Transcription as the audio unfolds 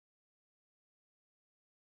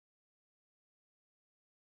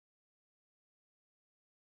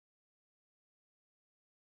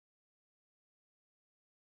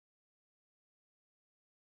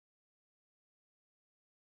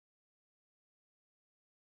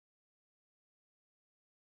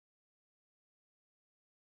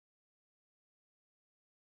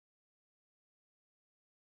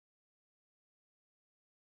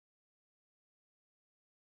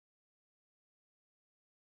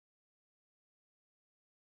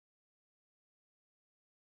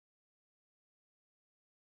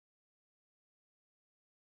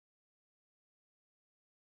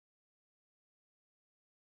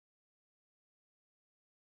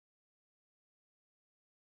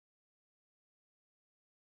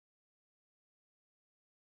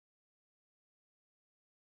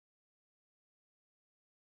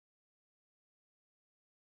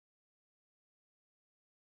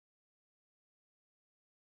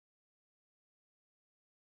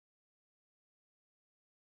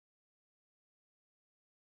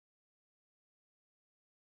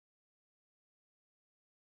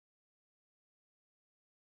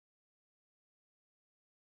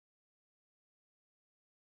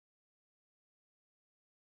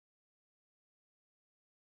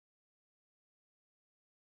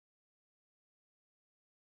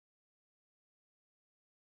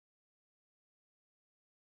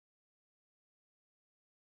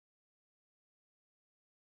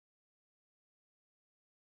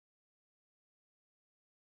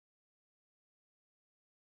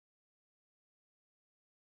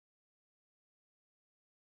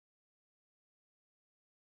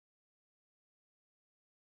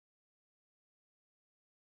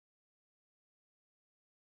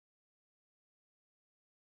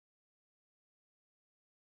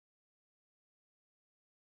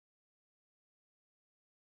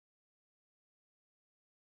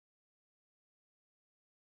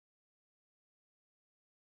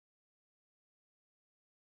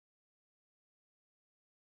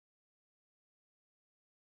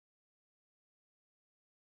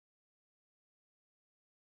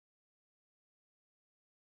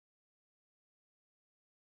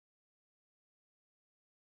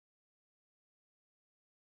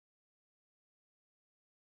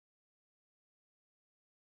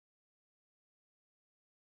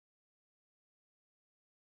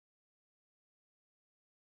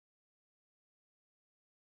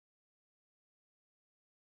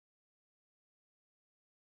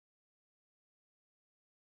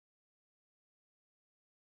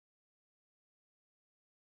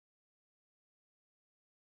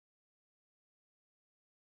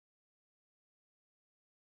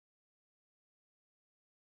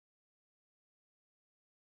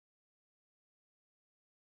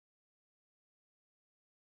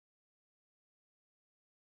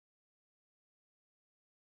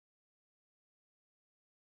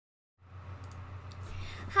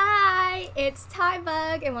it's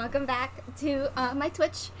TaiBug and welcome back to my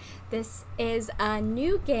Twitch. This is a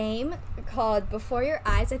new game called Before Your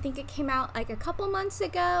Eyes. I think it came out like a couple months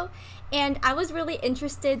ago, and I was really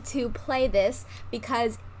interested to play this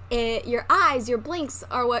because your eyes, your blinks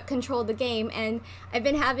are what control the game, and I've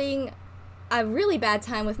been having a really bad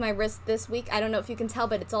time with my wrist this week. I don't know if you can tell,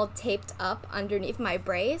 but it's all taped up underneath my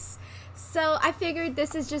brace. So I figured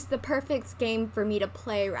this is just the perfect game for me to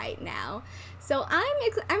play right now. So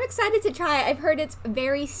I'm excited to try it. I've heard it's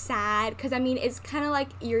very sad because, I mean, it's kind of like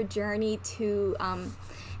your journey to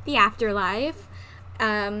the afterlife.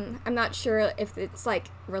 I'm not sure if it's like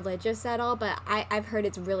religious at all, but I've heard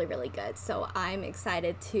it's really, really good. So I'm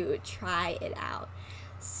excited to try it out.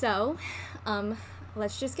 So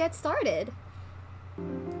let's just get started.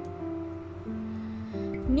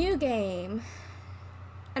 New game.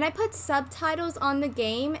 And I put subtitles on the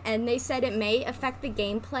game, and they said it may affect the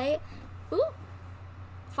gameplay. Ooh.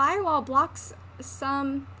 Firewall blocks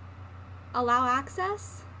some allow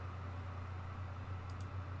access.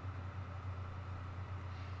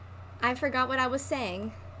 I forgot what I was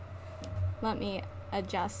saying. Let me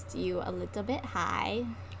adjust you a little bit high.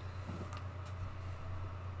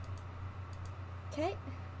 Okay.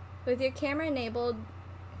 With your camera enabled.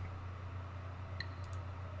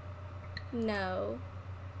 No.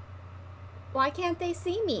 Why can't they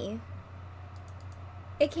see me?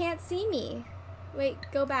 It can't see me. Wait,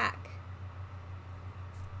 go back.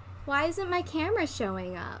 Why isn't my camera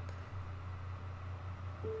showing up?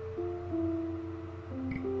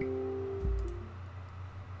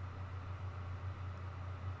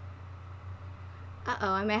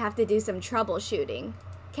 Uh-oh, I might have to do some troubleshooting.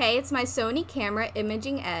 Okay, it's my Sony camera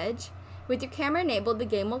imaging edge. With your camera enabled, the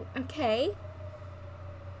game will... Okay.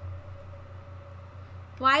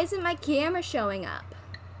 Why isn't my camera showing up?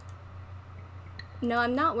 No,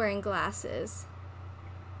 I'm not wearing glasses.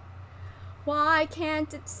 Why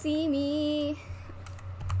can't it see me?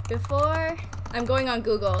 Before, I'm going on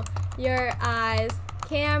Google. Your eyes,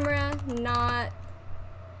 camera not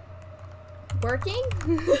working?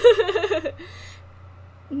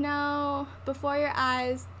 No, before your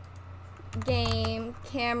eyes, game,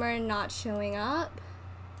 camera not showing up.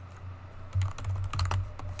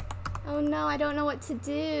 Oh no, I don't know what to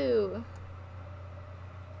do.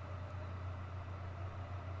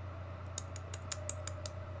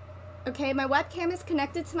 Okay, my webcam is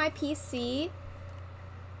connected to my PC.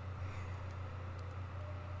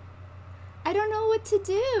 I don't know what to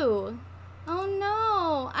do. Oh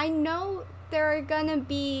no, I know there are gonna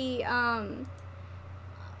be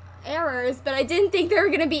errors, but I didn't think there were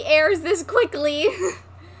gonna be errors this quickly.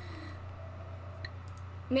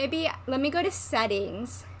 Maybe, let me go to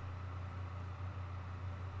settings.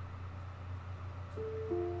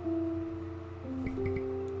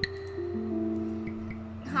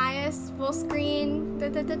 Highest full screen.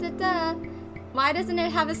 Why doesn't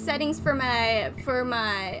it have a settings for my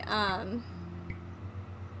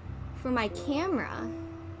camera?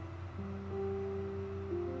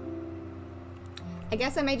 I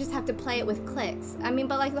guess I may just have to play it with clicks. I mean,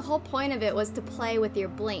 but like the whole point of it was to play with your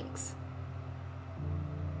blinks.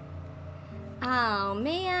 Oh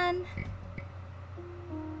man.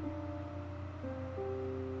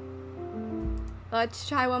 Let's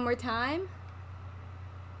try one more time.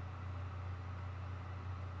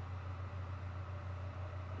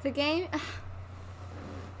 The game...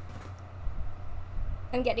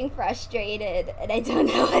 I'm getting frustrated and I don't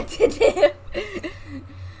know what to do.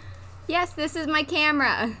 Yes, this is my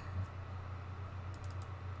camera.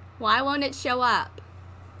 Why won't it show up?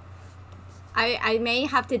 I may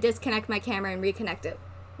have to disconnect my camera and reconnect it.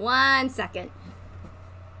 1 second.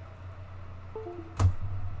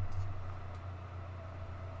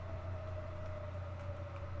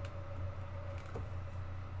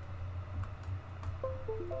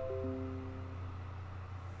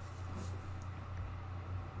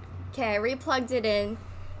 Okay, I replugged it in,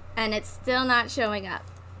 and it's still not showing up.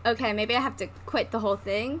 Okay, maybe I have to quit the whole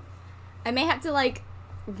thing. I may have to, like,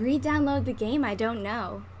 re-download the game, I don't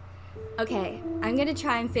know. Okay, I'm gonna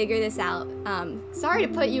try and figure this out. Sorry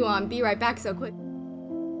to put you on, be right back so quick.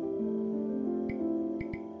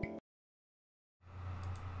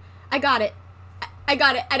 I got it. I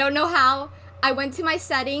got it. I don't know how. I went to my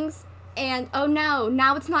settings, and oh no,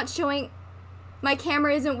 now it's not showing... My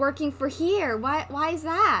camera isn't working for here. Why is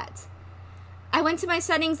that? I went to my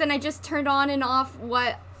settings and I just turned on and off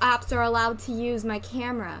what apps are allowed to use my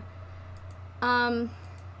camera. Oh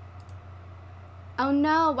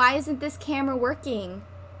no, why isn't this camera working?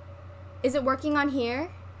 Is it working on here?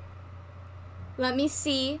 Let me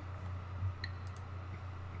see.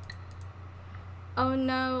 Oh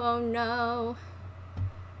no, oh no.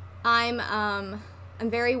 I'm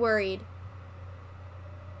very worried.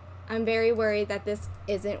 I'm very worried that this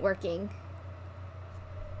isn't working.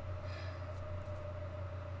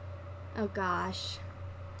 Oh gosh.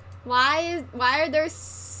 Why are there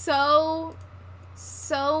so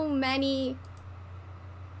many?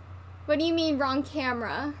 What do you mean wrong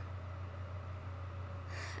camera?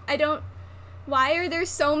 Why are there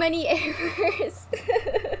so many errors?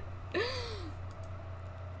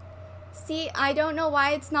 See, I don't know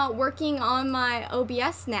why it's not working on my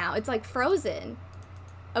OBS now. It's like frozen.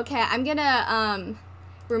 Okay, I'm gonna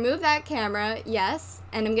remove that camera, yes,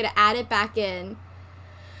 and I'm gonna add it back in.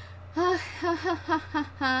 Oh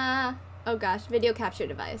gosh, video capture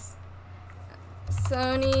device.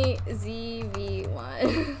 Sony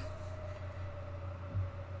ZV-1.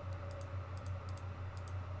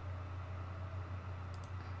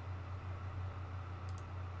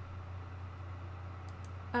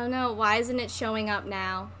 Oh no, why isn't it showing up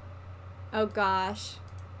now? Oh gosh.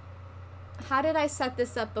 How did I set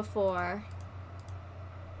this up before?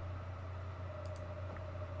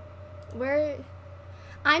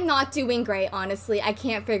 I'm not doing great, honestly. I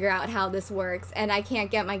can't figure out how this works, and I can't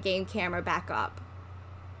get my game camera back up.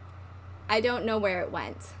 I don't know where it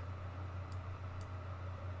went.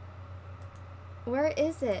 Where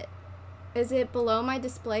is it? Is it below my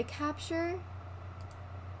display capture?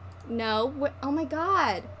 No. Oh my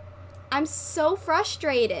god. I'm so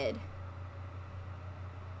frustrated.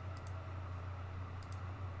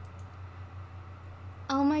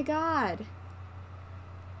 Oh my god.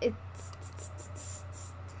 It's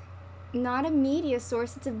not a media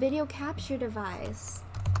source, it's a video capture device.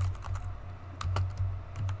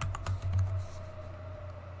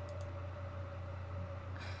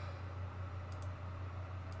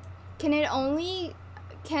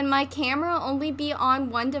 Can my camera only be on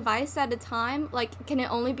one device at a time? Like, can it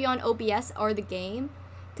only be on OBS or the game?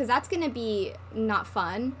 Because that's gonna be not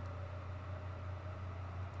fun.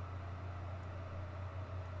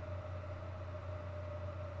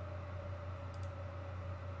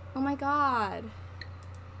 Oh my god.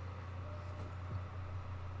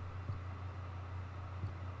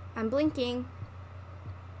 I'm blinking.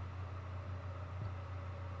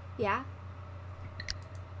 Yeah.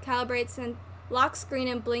 Calibrates and lock screen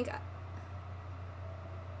and blink.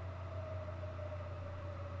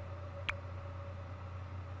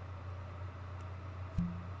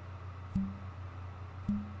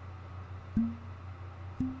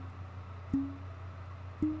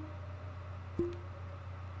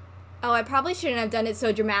 Oh, I probably shouldn't have done it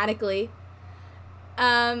so dramatically.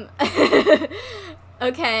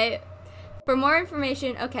 Okay. For more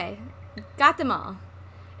information, okay. Got them all.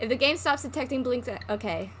 If the game stops detecting blinks,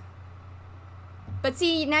 okay. But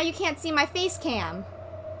see, now you can't see my face cam.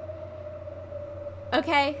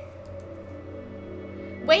 Okay.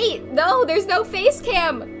 Wait, no, there's no face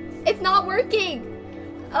cam. It's not working.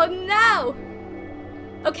 Oh no.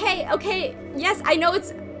 Okay. Yes, I know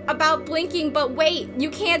it's about blinking, but wait, you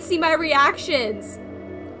can't see my reactions.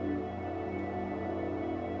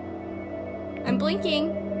 I'm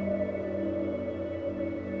blinking.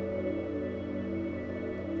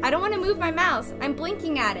 I don't want to move my mouse. I'm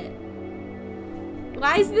blinking at it.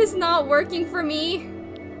 Why is this not working for me?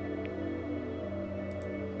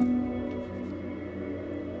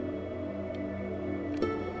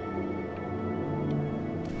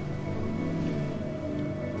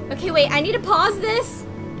 Okay, wait, I need to pause this.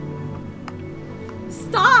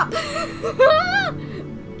 Stop!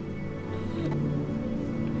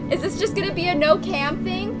 Is this just gonna be a no cam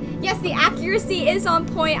thing? Yes, the accuracy is on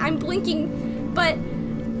point. I'm blinking, but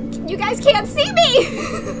you guys can't see me!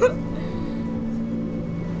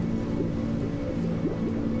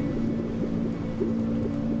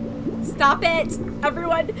 Stop it!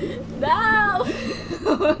 Everyone! No!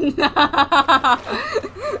 No!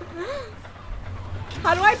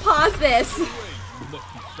 How do I pause this?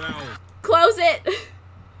 Close it!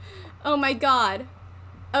 Oh my god.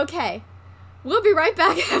 Okay. We'll be right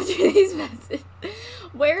back after these messages.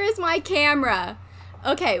 Where is my camera?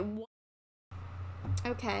 Okay.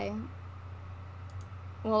 Okay.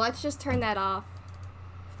 Well, let's just turn that off.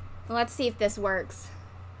 Let's see if this works.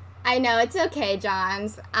 I know, it's okay,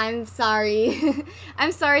 Johns. I'm sorry.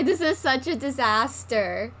 I'm sorry, this is such a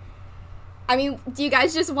disaster. I mean, do you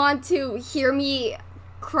guys just want to hear me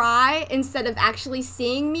cry instead of actually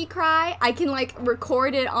seeing me cry? I can, like,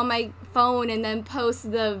 record it on my phone and then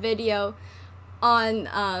post the video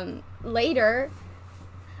on, later.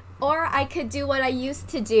 Or I could do what I used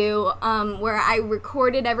to do, where I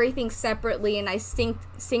recorded everything separately and I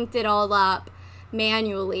synced it all up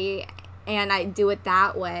manually, and I do it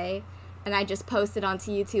that way, and I just post it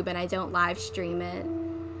onto YouTube and I don't live stream it.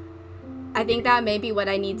 I think that may be what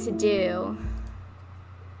I need to do.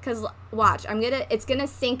 Cause watch, it's gonna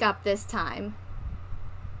sync up this time.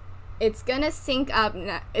 It's gonna sync up.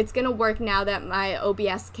 It's gonna work now that my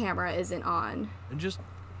OBS camera isn't on. And just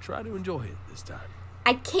try to enjoy it this time.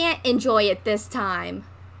 I can't enjoy it this time.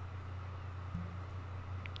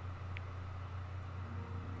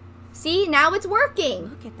 See, now it's working.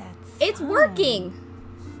 Look at that sun. It's working.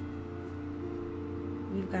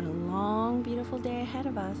 We've got a long, beautiful day ahead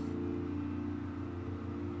of us.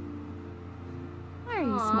 Why are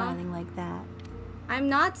you smiling like that? I'm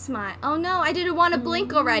not smiling. Oh no, I didn't want to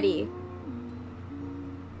blink already.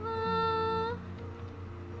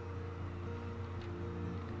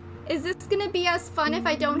 Is this gonna be as fun if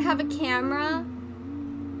I don't have a camera?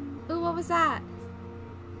 Ooh, what was that?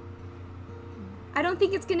 I don't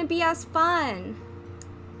think it's gonna be as fun.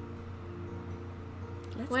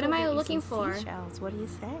 What am I looking for? Seashells. What do you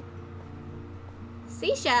say?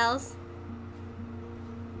 Seashells?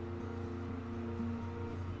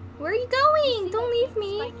 Where are you going? Don't leave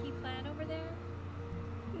me. Spiky plant over there?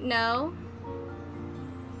 No.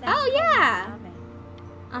 That's Oh yeah. lemon.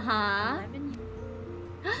 Uh-huh. Lemon.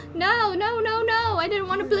 No, no, no, no. I didn't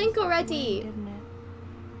want to blink already. Didn't it?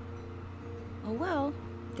 Oh well.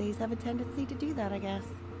 Days have a tendency to do that, I guess.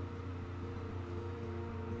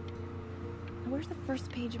 Now, where's the first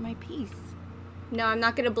page of my piece? No, I'm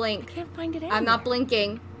not gonna I blink. can't find it anywhere. I'm not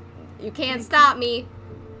blinking. You can't stop me.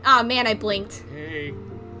 Oh man, I blinked. Hey,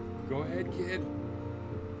 go ahead, kid.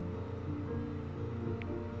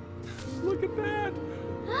 Look at that.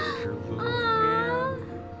 Your little Aww.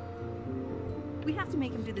 hand. We have to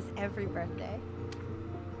make him do this every birthday.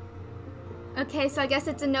 Okay, so I guess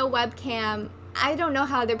it's a no webcam. I don't know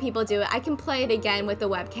how other people do it. I can play it again with the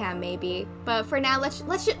webcam maybe, but for now, let's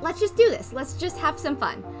just do this. Let's just have some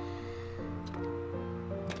fun.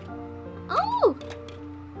 Oh,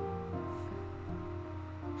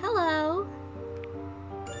 hello.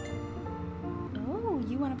 Oh,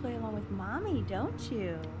 you want to play along with Mommy, don't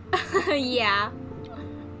you? Yeah.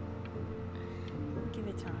 Give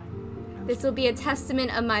it time. This will be a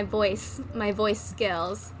testament of my voice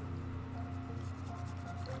skills.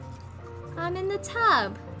 I'm in the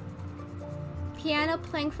tub. Piano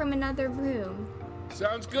playing from another room.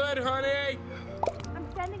 Sounds good, honey. I'm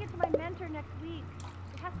sending it to my mentor next week.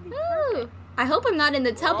 It has to be Ooh. perfect. I hope I'm not in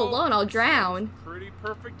the tub alone. I'll drown. Pretty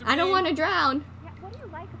perfect to I don't me. want to drown. Yeah, what do you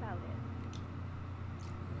like about it?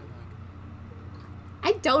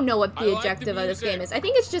 I don't know what I the like the objective of this music. game is. I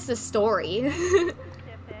think it's just a story. Specific.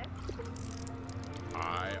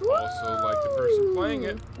 I also like the person playing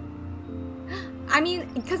it. I mean,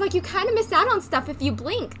 because like you kind of miss out on stuff if you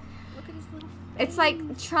blink. Look at his little face. It's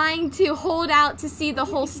like trying to hold out to see the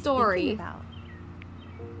whole story. About?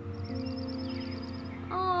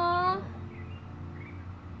 Aww,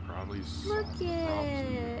 Probably look solving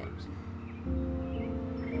it. problems.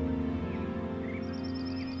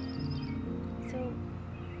 So,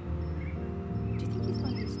 do you think he's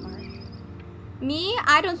going to be smart? Me?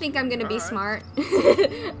 I don't think I'm gonna be Alright. smart.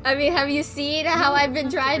 I mean, have you seen how I've been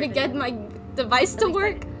trying to get my device to At least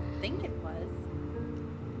work? I think it was.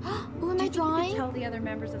 Ooh, am I Do you think you drawing? could tell the other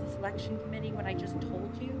members of the selection committee what I just told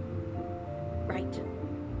you? Right.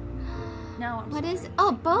 No, I'm What sorry. is?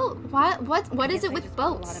 Oh, boat. What? What I is guess it I with just put a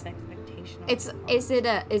lot boats? of expectation on It's. it. Is it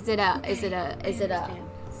a? Is it a? Okay, Is it a? I Is it a? understand.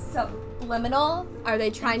 Subliminal? Are they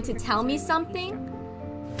trying Thank to you for tell me considering something?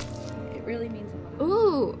 It really means a lot.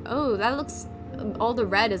 Ooh, oh, that looks. All the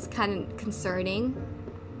red is kind of concerning.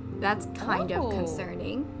 That's kind of Oh.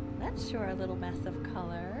 concerning. That's sure a little mess of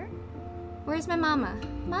color. Where's my mama?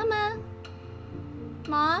 Mama?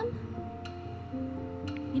 Mom?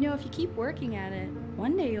 You know, if you keep working at it,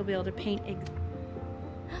 one day you'll be able to paint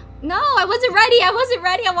No, I wasn't ready. I wasn't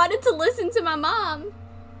ready. I wanted to listen to my mom.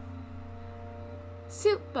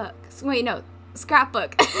 Soup book. Wait, no.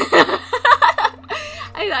 Scrapbook. I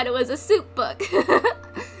thought it was a soup book.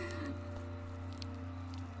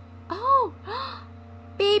 Oh,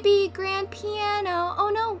 baby grand piano. Oh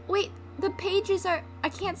no, wait. The pages are. I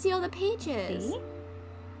can't see all the pages. See?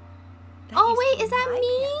 That Oh used to wait, be is that my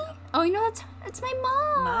me? piano. Oh, you know that's my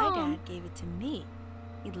mom. My dad gave it to me.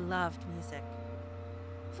 He loved music.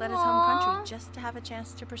 Fled his home Aw. country just to have a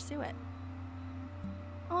chance to pursue it.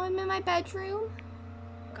 Oh, I'm in my bedroom.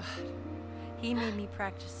 God, he made me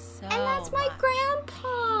practice so And that's my much. grandpa.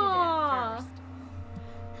 Hated it at first.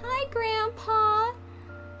 Hi, Grandpa.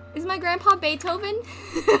 Is my grandpa Beethoven?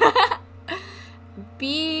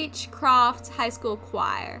 Beechcroft High School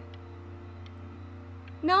Choir.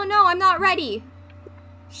 No, I'm not ready.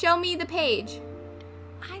 Show me the page.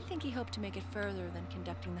 I think he hoped to make it further than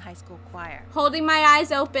conducting the high school choir. Holding my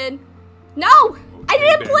eyes open. No! I Okay,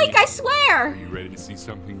 didn't blink, I Are swear! you ready to see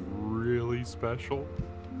something really special?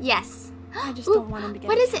 Yes. I just Ooh, don't want him to get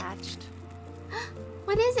what is it? attached.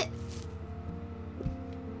 What is it?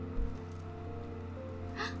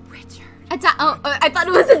 Richard. I thought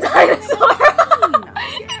it was a dinosaur.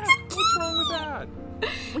 Yeah, what's wrong with that?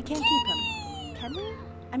 We can't keep him. Can we?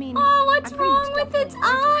 I mean, Oh, what's I'm pretty much wrong with its definitely allergic,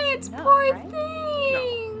 eye? so Its no, poor right?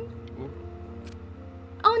 thing. No.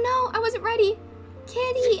 Oh no, I wasn't ready.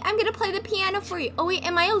 Kitty, I'm gonna play the piano for you. Oh wait,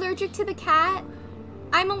 am I allergic to the cat?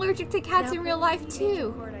 I'm allergic to cats Now in real play life the C major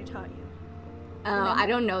too. chord I taught you. Oh, I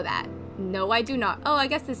don't know that. No, I do not. Oh, I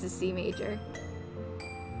guess this is C major.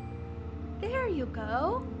 There you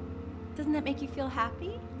go. Doesn't that make you feel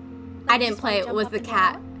happy? I Like you didn't just play wanna it, jump was up the and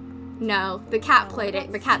cat. down? No, the cat Oh, played what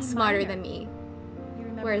it. The about cat's C smarter minor? than me. You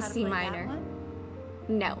remember Where's how to C play minor? that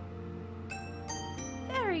one? No.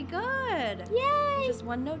 Very good. Yay! Just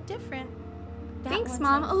one note different. That Thanks, one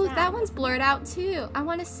Mom. sounds Oh, sad, that one's doesn't blurred it? out too. I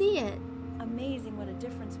want to see it. Amazing what a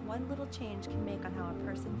difference one little change can make on how a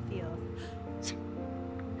person feels.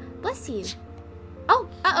 Bless you. Oh,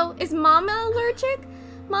 uh-oh. Is Mama allergic?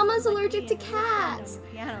 Mama's Like allergic to being a little friend on cats. the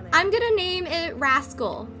piano there. I'm gonna name it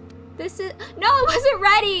Rascal. This is... No, I wasn't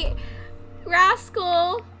ready.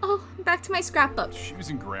 Rascal. Oh, back to my scrapbook. She was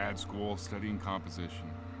in grad school studying composition.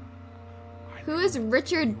 Who is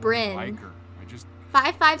Richard I Bryn? like her. I just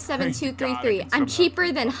 557233. Thank God I I'm can cheaper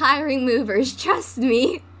somehow- than hiring movers. Trust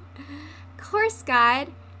me. Course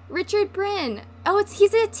guide. Richard Bryn. Oh,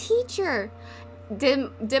 he's a teacher.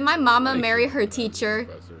 Did my mama Thank marry you, her teacher?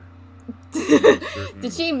 Professor.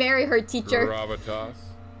 Did she marry her teacher? Gravitas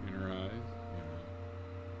in her eyes,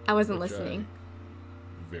 I wasn't which listening.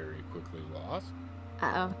 I very quickly lost.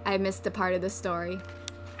 Uh-oh, I missed a part of the story.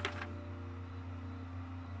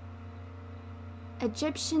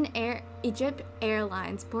 Egypt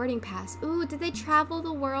Airlines boarding pass. Ooh, did they travel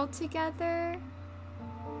the world together?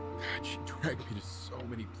 God, she dragged me to so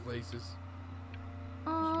many places. It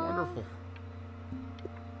was Aww. wonderful.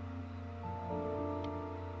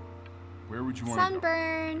 Where would you want to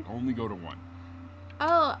Sunburn. go? Only go to one.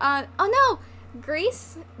 Oh, oh no!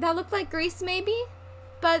 Greece? That looked like Greece maybe?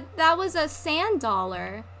 But that was a sand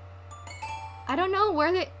dollar. I don't know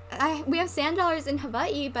where they... we have sand dollars in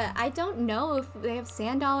Hawaii, but I don't know if they have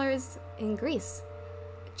sand dollars in Greece.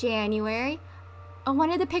 January. Oh,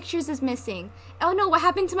 one of the pictures is missing. Oh no, what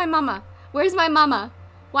happened to my mama? Where's my mama?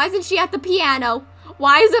 Why isn't she at the piano?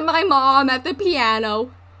 Why isn't my mom at the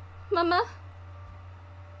piano? Mama?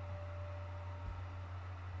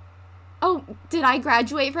 Oh, did I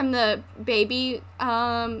graduate from the baby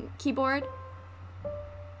keyboard?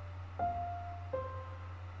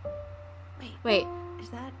 Wait. Is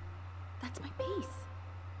that... That's my piece.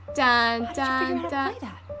 Dun, How did you figure dun, out how dun. to play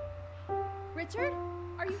that? Richard,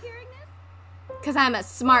 are you hearing this? Because I'm a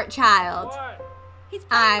smart child. He's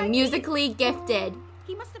playing my I'm piece. musically gifted.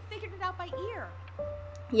 He must have figured it out by ear.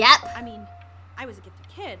 Yep. I mean, I was a gifted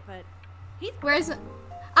kid, but he's... Where's...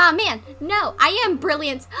 Ah, man. No, I am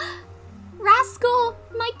brilliant. Rascal,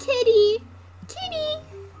 my kitty. Kitty.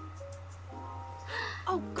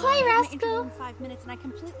 Oh, God, Play, I had my interview Rascal. in 5 minutes and I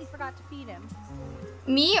completely forgot to feed him.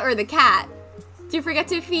 Me or the cat? Did you forget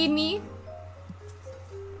to feed me?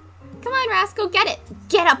 Come on, Rascal, get it.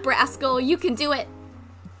 Get up, Rascal. You can do it.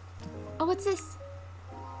 Oh, what's this?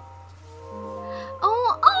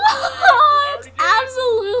 Oh, it's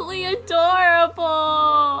absolutely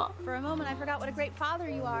adorable. For a moment, I forgot what a great father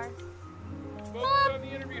you are. Focus on the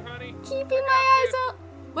interview, honey. Keeping my eyes up.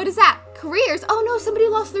 What is that? Careers? Oh no, somebody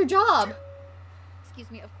lost their job. Excuse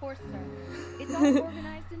me, of course, sir. It's all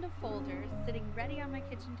organized into folders, sitting ready on my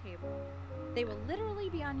kitchen table. They will literally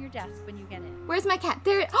be on your desk when you get in. Where's my cat?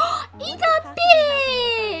 There. Oh, he What got has to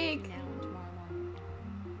happen big. now and tomorrow morning.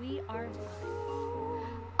 We are fine.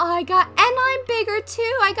 And I'm bigger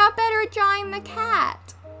too. I got better at drawing the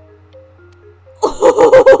cat.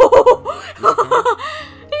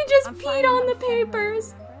 He just I'm peed fine on the enough, Fenrir,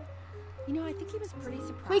 papers. remember? You know, I think he was pretty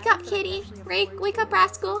surprised. Wake up, that I kitty. actually Wake avoided up, him.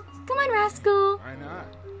 Rascal. Come on, Rascal. Why not?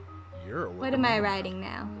 You're a What am I writing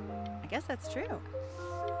now? I guess that's true. Don't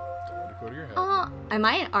let it go to your head. Oh, am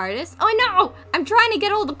I an artist? Oh no! I'm trying to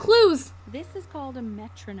get all the clues. This is called a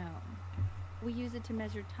metronome. We use it to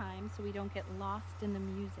measure time so we don't get lost in the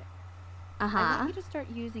music. I Uh-huh. want you to start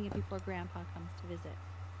using it before Grandpa comes to visit.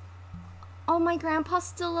 Oh, my grandpa's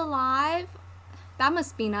still alive? That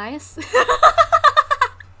must be nice.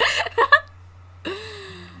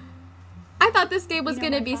 I thought this game was You know,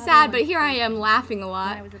 gonna my be father sad, but once here I told am me laughing a when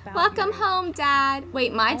lot. I was about Welcome your age, home, Dad.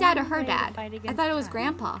 Wait, my dad or her only way to dad? fight I against thought it was time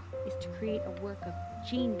Grandpa. is to create a work of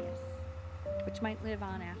genius, which might live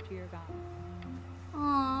on after you're gone.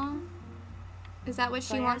 Aww. Is that what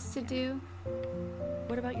So she I wants asked to him, do?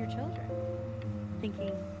 What about your children?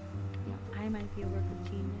 Thinking, I might be a work of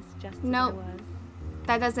genius just as Nope. I was.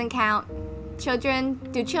 That doesn't count. Children,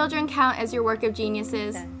 do children count as your work of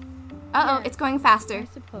geniuses? Said, Uh-oh, "Yes, it's going faster. I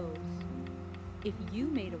suppose if you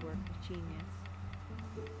made a work of genius.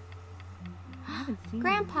 I haven't seen you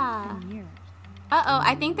Grandpa. in 10 years. Uh-oh,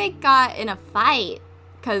 I think they got in a fight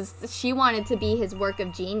because she wanted to be his work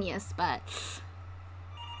of genius, but...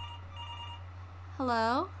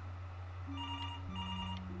 Hello?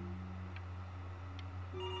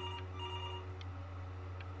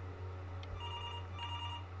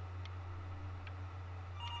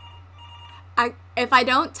 If I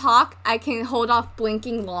don't talk, I can hold off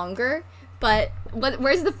blinking longer, but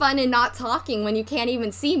where's the fun in not talking when you can't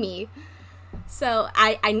even see me? So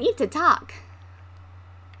I need to talk.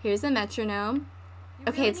 Here's the metronome.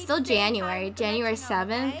 Okay, it's still January. January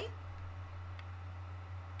 7th.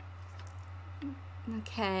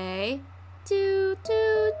 Okay. Do,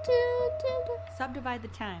 do, do, do, do. Subdivide the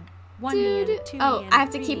time. 1 Do, and do. a 2 Oh, and I a have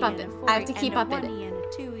to 3 keep up and a it. 4 I have to keep up and it. a 1 and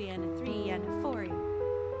a 2 and a 3 and a 4.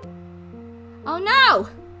 Oh no!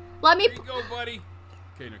 Let me. There you go, buddy.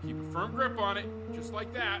 Okay, now keep a firm grip on it, just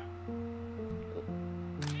like that.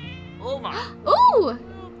 Oh my. Ooh!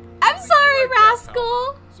 I'm sorry, Like that, rascal.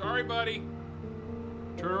 Al. Sorry, buddy.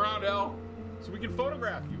 Turn around, Elle, so we can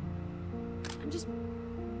photograph you. I'm just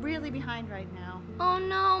really behind right now. Oh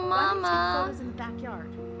no, Why don't you take Mama. photos in the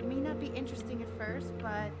backyard? It may not be interesting at first,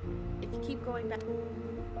 but if you keep going back...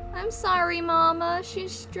 I'm sorry, Mama.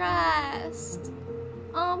 She's stressed.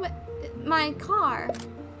 Oh, but my car.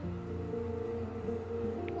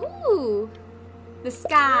 Ooh, the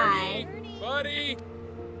sky. Buddy.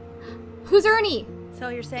 Who's Ernie? So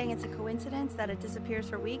you're saying it's a coincidence that it disappears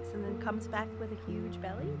for weeks and then comes back with a huge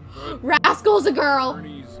belly? Rascal's a girl.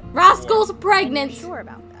 Ernie's Rascal's And pregnant. you're sure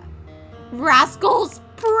about that? Rascal's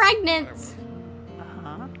pregnant.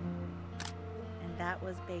 Uh-huh. And that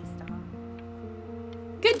was based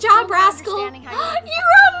on... Good job, not Rascal. understanding how you-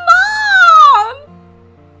 You're a mom.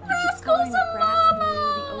 You keep Rascal's calling the a grass blue,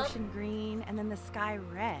 the mama. ocean green, and then the sky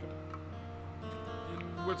red.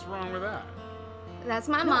 And what's wrong with that? That's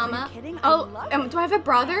my No, are you mama. kidding? I Oh, love it. do I have a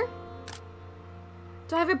brother?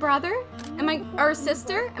 Do I have a brother? Or a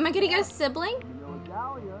sister? Am I gonna get a sibling?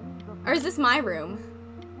 Or is this my room?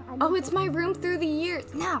 Oh, it's my room through the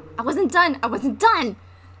years. No, I wasn't done. I wasn't done.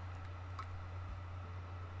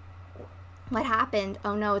 What happened?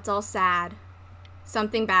 Oh no, it's all sad.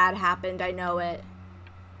 Something bad happened. I know it.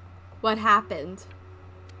 What happened?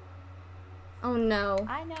 Oh no.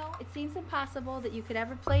 I know, it seems impossible that you could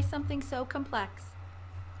ever play something so complex.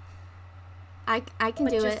 I can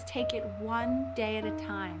But do just it. take it one day at a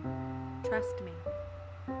time. Trust me.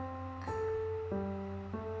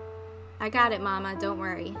 I got it, Mama. Don't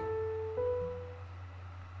worry.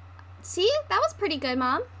 See? That was pretty good,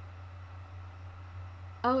 Mom.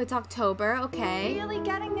 Oh, it's October. Okay. Really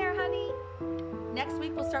getting there, honey? Next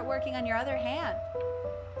week we'll start working on your other hand.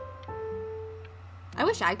 I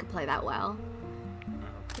wish I could play that well.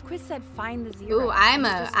 The quiz said find the zero. Ooh, I'm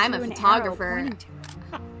and a- you just I'm a drew an arrow photographer. pointing to it.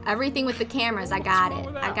 Everything with the cameras, I got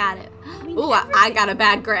it. I got it. mean, Ooh, I got a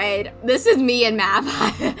bad grade. This is me in math.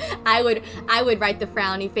 I would write the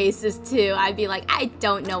frowny faces too. I'd be like, I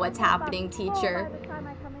don't know what's happening, teacher.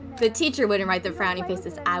 The teacher wouldn't write the frowny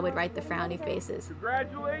faces. I would write the frowny faces.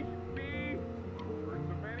 Congratulations, B. First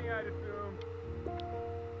of many, I'd assume.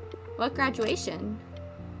 What graduation?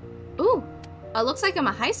 Ooh, it looks like I'm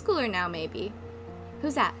a high schooler now, maybe.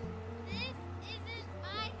 Who's that? This isn't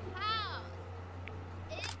my house.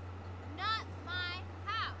 It's not my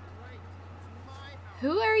house.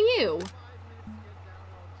 Who are you?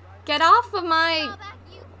 Get off of my... Call back,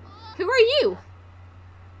 you fool. Who are you?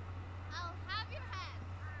 I'll have your head.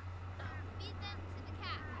 I'll feed them to the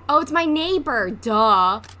cat. Oh, it's my neighbor.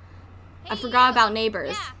 Duh. I Hey, forgot you. about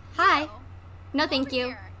neighbors. Yeah, Hi. you. No, thank Over you.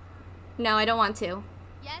 here. No, I don't want to.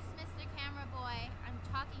 Yes, Mr. Camera Boy. I'm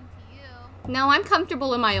talking to you. No, I'm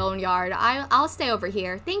comfortable in my own yard. I'll stay over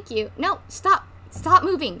here. Thank you. No, stop. Stop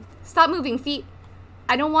moving. Stop moving, feet.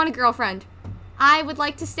 I don't want a girlfriend. I would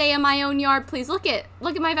like to stay in my own yard, please. Look at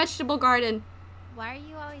my vegetable garden. Why are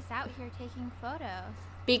you always out here taking photos?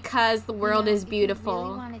 Because the world is If you beautiful.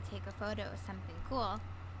 really want to take a photo of something cool,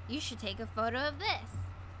 you should take a photo of this.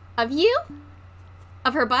 Of you?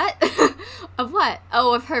 Of her butt? Of what?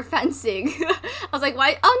 Oh, of her fencing. I was like,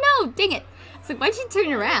 why? Oh no, dang it. I was like, why'd you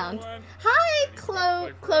turn around? everyone. Hi,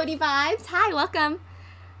 Clody Vibes. Hi, welcome.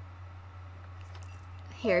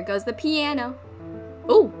 Here goes the piano.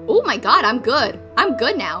 Oh my God, I'm good. I'm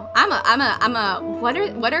good now. I'm a,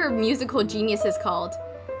 what are musical geniuses called?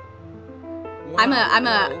 I'm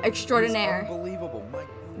Wow, a extraordinaire. It's unbelievable. My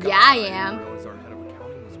God, Yeah, I didn't am. realize our head of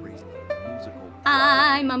accounting was raised in a musical.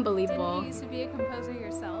 I'm Didn't unbelievable. you used to be a composer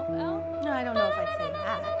yourself, Elle? No, I don't know if I'd say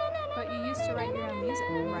that. But you used to write your own music,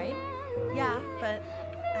 right? Yeah, but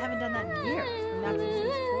I haven't done that in years. Not since I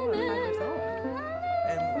was 4 or 5 years old.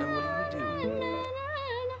 And what do you do?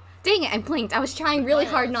 Dang it, I blinked. I was trying really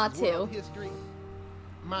hard not to. World history.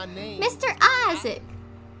 My name. Mr. Isaac.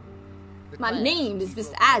 The My class. name is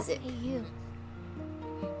Mr. Isaac. Hey, you.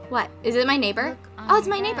 What? Is it my neighbor? Look on Oh, it's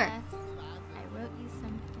your my neighbor. desk. I wrote you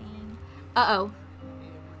something. Uh-oh.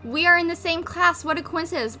 We are in the same class. What a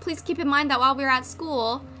coincidence. Please keep in mind that while we were at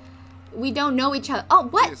school, we don't know each other. Oh,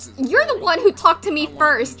 what? This is You're the very one who talked to me I want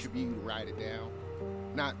first. each of you to write it down.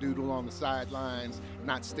 Not doodle on the sidelines,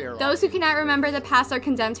 not stare Those who cannot remember the past are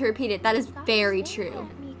condemned to repeat it. That is very true.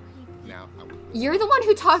 At me, creepy. Now, I would You're the one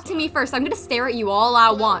who talked to me first. I'm gonna stare at you all I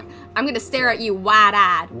want. I'm gonna stare at you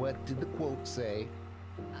wide-eyed. What did the quote say?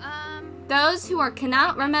 Those who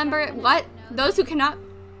cannot remember what? Those who cannot.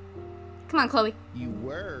 Come on, Chloe. You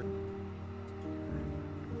were.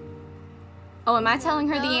 Oh, am I telling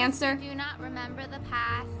her the Those who answer? Do not remember the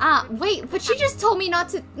past. Wait, but she just told me not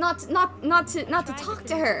to Tried talk to convince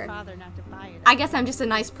your her. father not to buy it. I guess I'm just a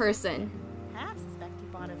nice person. half suspect he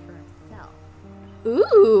bought it for himself.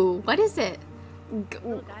 Ooh, what is it?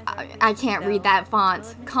 Little guys are I can't read that font.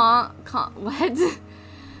 What? Oh,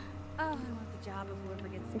 I want the job of whoever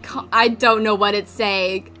gets paid. I don't know what it's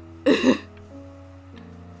saying.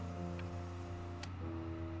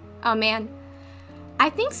 Oh man. I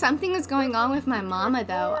think something is going on with my mama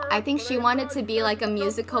though. I think she wanted to be like a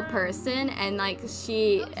musical person and like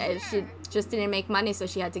she just didn't make money so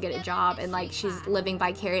she had to get a job and like she's living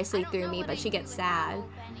vicariously through me, but she gets sad.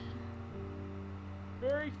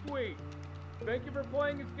 Very sweet. Thank you for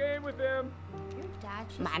playing this game with him. Your dad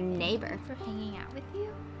just My thanked neighbor. you for hanging out with you.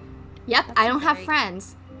 Yep, That's I don't have very-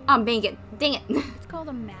 friends. Oh, dang it. Dang it. It's called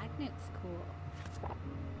a magnet school.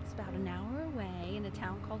 It's about an hour away in a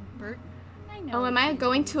town called Burton. I know. Oh, am you I can't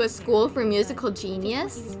going do to a this school very for good. musical I just want you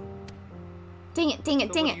genius? to- Dang it, dang it,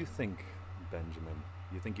 So dang what it. do you think, Benjamin?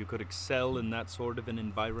 You think you could excel in that sort of an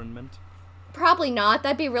environment? Probably not.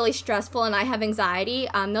 That'd be really stressful and I have anxiety.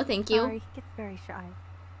 No thank you. Sorry, he gets very shy.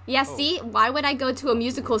 Yeah, Oh. see? Why would I go to a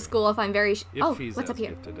musical school if I'm very If Oh, he's what's as up here?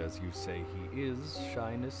 gifted as you say he is,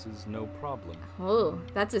 shyness is no problem. Oh,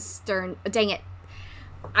 that's a stern... Dang it.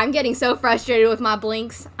 I'm getting so frustrated with my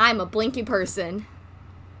blinks. I'm a blinky person.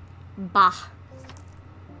 Bah.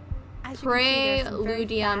 As you can see, there's some very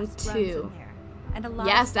Preludium fast runs 2. in there, and a lot of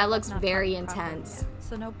Yes, stuff that I'm looks not very talking properly intense. yet.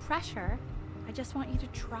 So no pressure. I just want you to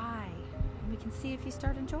try, and we can see if you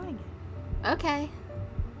start enjoying it. Okay.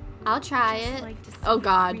 I'll try Just it. like to see Oh you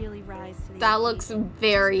god. really rise to the That looks occasion.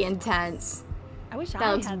 very Just this once. intense. I wish that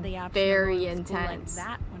I looks had the option very of going to school intense. Like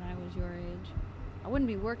that when I was your age. I wouldn't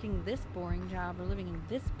be working this boring job or living in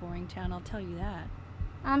this boring town, I'll tell you that.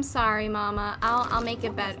 I'm sorry, Mama. I'll make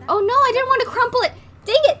it better. Oh no, I didn't want to crumple it.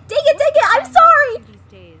 Dang it, dang it, dang it. I'm sorry.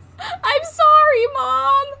 These days. I'm sorry,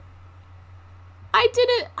 Mom. I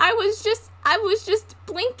didn't. I was just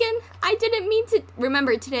blinking. I didn't mean to.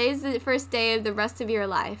 Remember, today is the first day of the rest of your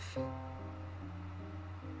life.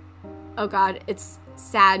 Oh God, it's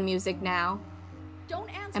sad music now. Don't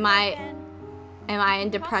answer Am that I- again. Am I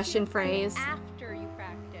in Talk to depression your friends phase? After you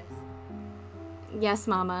practice. Yes,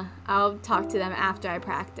 Mama. I'll talk to them after I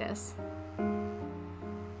practice.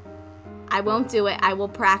 I won't do it. I will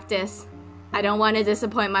practice. I don't want to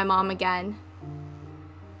disappoint my mom again.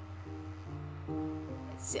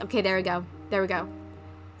 Okay, there we go. There we go.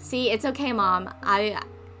 See, it's okay, Mom.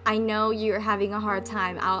 I know you're having a hard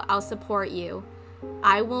time. I'll support you.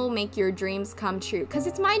 I will make your dreams come true. Because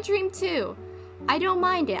it's my dream, too. I don't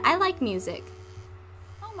mind it. I like music.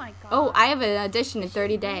 Oh my god. Oh, I have an audition in Is she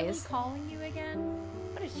 30 really days. calling you again?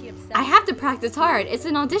 What is she upset? I have to practice hard. It's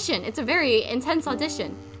an audition. It's a very intense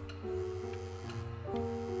audition.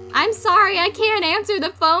 I'm sorry, I can't answer the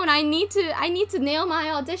phone. I need to nail my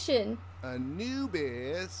audition.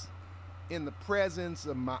 Anubis, in the presence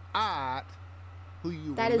of my aunt, who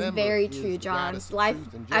you That is remember very is true, the John. goddess of Life,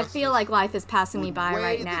 truth and I feel justice, like life is passing me would by weigh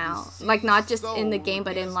right the now. deceased Like not just in the soul game,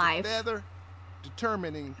 but in against a life. feather,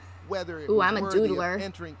 determining whether it Ooh, was I'm a worthy of doodler.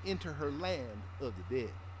 entering into her land of the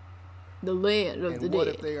dead. The land of And the what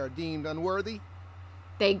dead. if they are deemed unworthy?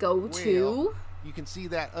 They go to. You can see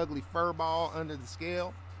that ugly fur ball under the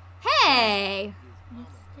scale. Hey! Mr.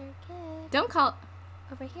 Kid. Don't call.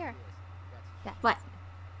 Over here. What?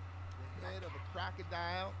 The head of a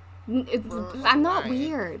crocodile. I'm not lion.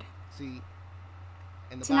 weird. See.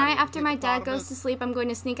 And the Tonight, body of after my dad goes hippopotamus. to sleep, I'm going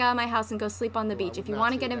to sneak out of my house and go sleep on the Well, I beach. If would you not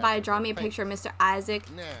want to say get that invited, to draw her me a face. picture of Mr. Isaac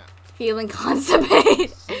Now, feeling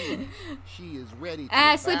constipated. she she is ready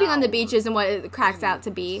to sleeping on the devour beach isn't what it cracks out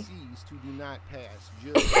to be. deceased who do not pass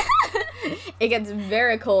judgment. It gets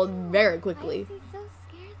very cold very quickly. Why is he so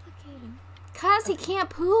scared looking? Cause he can't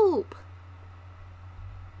poop.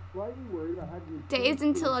 Slightly worried about having you Days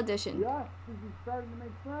until audition. Yeah, since he's starting to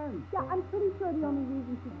make friends. Yeah, I'm pretty sure the only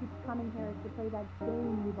reason she keeps coming here is to play that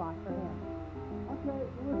game you bought for him. Okay,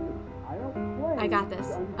 listen, I don't play. I got this.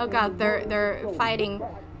 Oh god, they're fighting.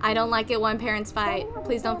 I don't like it when parents fight.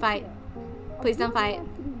 Please don't fight. Please don't fight.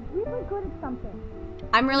 Really good at something.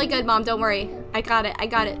 I'm really good, Mom. Don't worry. I got it. I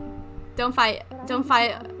got it. Don't fight. Don't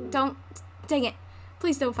fight. Don't. Dang it.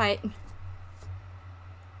 Please don't fight.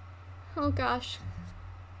 Oh gosh.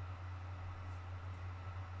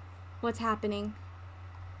 What's happening?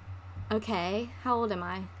 Okay. How old am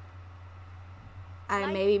I?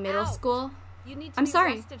 I'm maybe middle school. You need to I'm be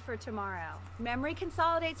sorry. rested for tomorrow. Memory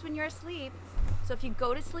consolidates when you're asleep. So if you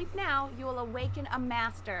go to sleep now, you will awaken a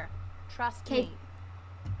master. Trust Okay. me.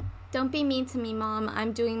 Don't be mean to me, Mom.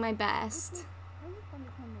 I'm doing my best.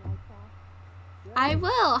 I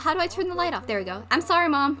will. How do I turn the light off? There we go. I'm sorry,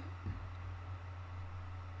 Mom.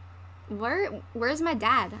 Where's my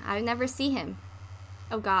dad? I never see him.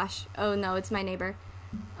 Oh gosh. Oh no, it's my neighbor.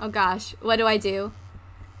 Oh gosh. What do I do?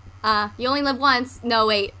 You only live once. No,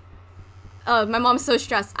 wait. Oh, my mom's so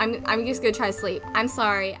stressed. I'm just gonna try to sleep. I'm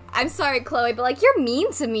sorry. I'm sorry, Chloe, but like, you're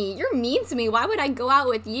mean to me. You're mean to me. Why would I go out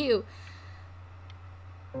with you?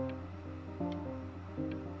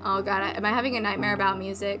 Oh god, am I having a nightmare about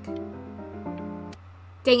music?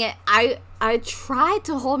 Dang it. I tried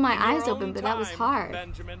to hold my eyes open, but that was hard.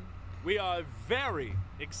 Benjamin, we are very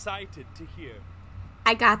excited to hear.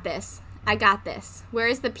 I got this. I got this. Where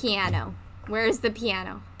is the piano? Where is the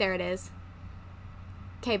piano? There it is.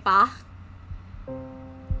 Okay, Bach.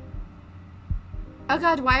 Oh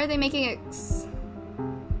god, why are they making it...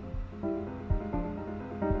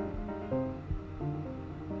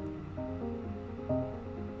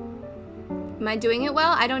 Am I doing it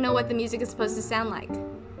well? I don't know what the music is supposed to sound like. How did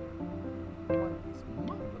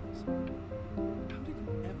you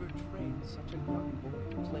ever train such a young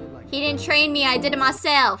boy to play like He didn't train me, I did it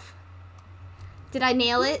myself. Did I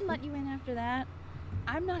nail Who it? didn't let you in after that?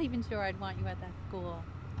 I'm not even sure I'd want you at that school.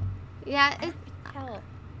 Yeah, it... Hell,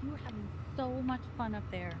 you were having so much fun up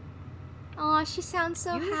there. Aw, she sounds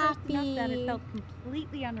so you rehearsed enough that it happy. felt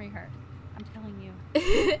completely unrehearsed. I'm telling you.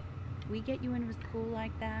 We get you into a school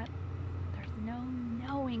like that, there's no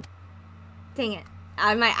knowing. Dang it.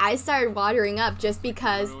 My eyes started watering up just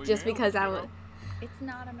because I was... It's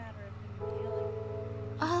not a matter of you nailing.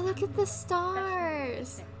 Oh, look at the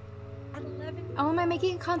stars. At 11, Oh, am I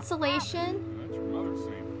making a constellation? That's your mother saying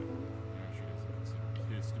that. Yeah, she doesn't consider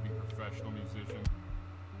kids to be professional musicians.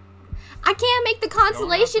 I can't make the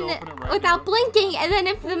constellation open it right without now. blinking, and then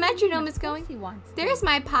if the metronome is going... he wants to. There's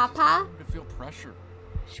my papa. I feel pressure.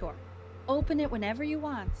 Sure. Open it whenever you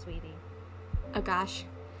want, sweetie. Oh gosh.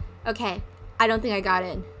 Okay. I don't think I got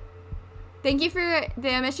in. Thank you for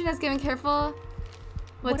the mission has given careful...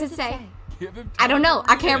 What's What it does say? Give him I don't time know.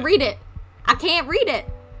 to I can't read it. I can't read it.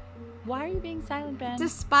 Why are you being silent, Ben?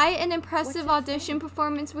 Despite an impressive audition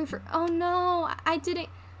performance, oh no, I didn't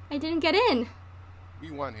get in. We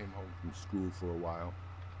want him home from school for a while.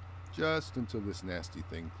 Just until this nasty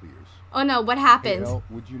thing clears. Oh no, what Hey, happened? Elle,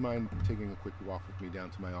 would you mind taking a quick walk with me down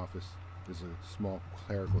to my office? There's a small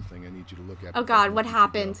clerical thing I need you to look at. Oh before god, I what let you go.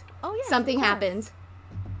 happened? Oh yeah. Something happened.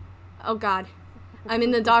 Oh god. I'm in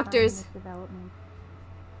the doctor's. Development.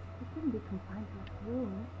 It shouldn't be confined to a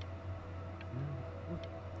room.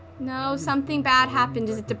 No, something bad happened.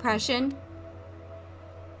 Is it depression?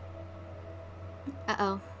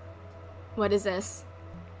 Uh-oh. What is this?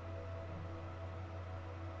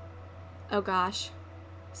 Oh gosh.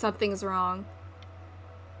 Something's wrong.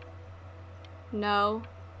 No.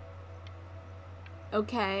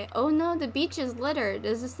 Okay. Oh no, the beach is littered.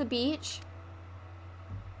 Is this the beach?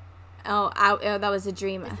 Oh, that was a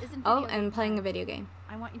dream. This isn't Oh, video I'm game playing a time. video game.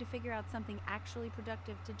 I want you to figure out something actually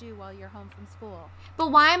productive to do while you're home from school.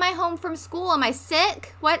 But why am I home from school? Am I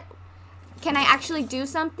sick? What? Can I actually do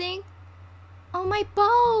something? Oh, my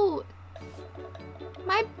boat!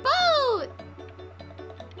 My boat!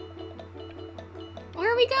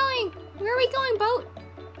 Where are we going? Where are we going, boat?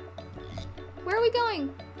 Where are we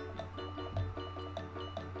going?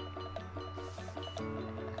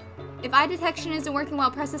 If eye detection isn't working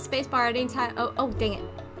well, press the spacebar at any time. Oh, dang it.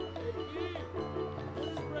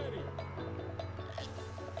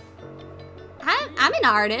 I'm an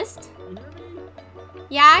artist.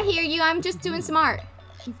 Yeah, I hear you. I'm just doing some art.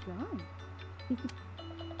 She's wrong.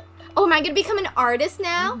 Oh, am I gonna become an artist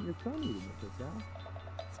now? Your phone needed with this, Al.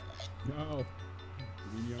 No.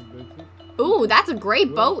 You mean young Vincent? Ooh, that's a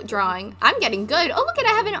great boat drawing. I'm getting good. Oh, look at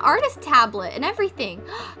I have an artist tablet and everything.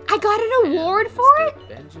 I got an award for it?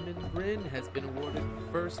 Benjamin Bryn has been awarded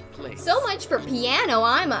first place. So much for piano.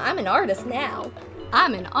 I'm an artist now.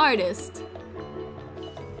 I'm an artist.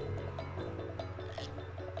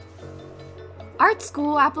 Art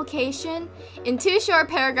school application. In 2 short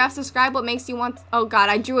paragraphs, describe what makes you want. Oh God,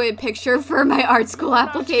 I drew a picture for my art school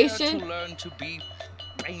application. You are here to learn to be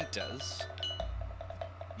painters.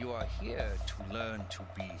 You are here to learn to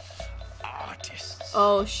be artists.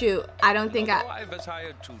 Oh shoot! I don't think I was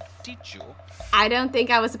hired to teach you. I don't think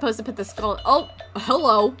I was supposed to put the skull. Oh,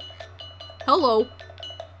 hello, hello.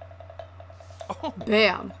 Oh,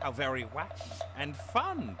 bam! How very wacky and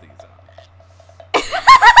fun these are.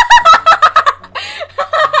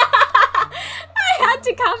 I had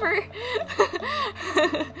to cover.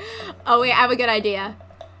 Oh wait, I have a good idea.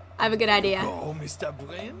 I have a good idea. Oh, Mr.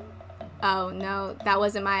 Bryn? Oh no, that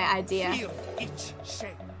wasn't my idea. Feel each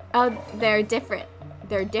shape. Oh, they're different.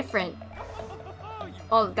 They're different.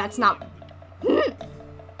 Oh, that's not.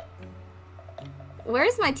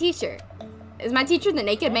 Where's my teacher? Is my teacher the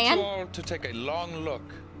naked man? I want you all to take a long look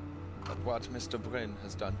at what Mr. Bryn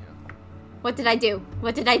has done here. What did I do?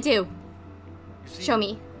 What did I do? Show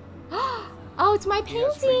me. Oh, it's my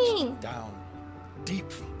painting. Down deep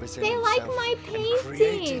within They like himself my and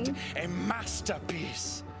created painting. a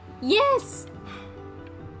masterpiece. Yes.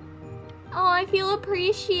 Oh, I feel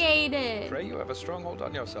appreciated. Pray you have a strong hold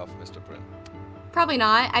on yourself, Mr. Bryn. Probably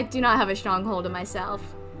not. I do not have a strong hold of myself.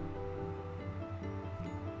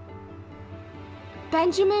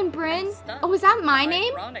 Benjamin Bryn? Oh, was that my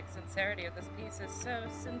name? The ironic sincerity of this piece is so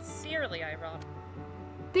sincerely ironic.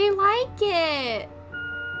 They like it.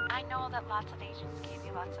 I know that lots of agents gave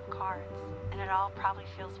you lots of cards, and it all probably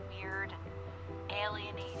feels weird and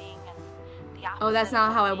alienating and the opposite. Oh, that's not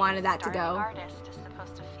of how what I being wanted a that to starting go. Artist is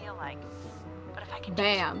supposed to feel like. But if I can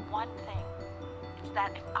Bam. teach you one thing, it's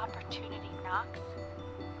that if opportunity knocks,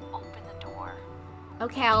 open the door.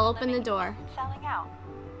 Okay, I'll open the door. And selling out.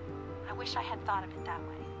 I wish I had thought of it that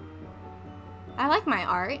way. I like my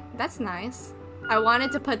art. That's nice. I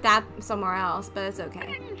wanted to put that somewhere else, but it's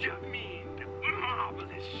okay.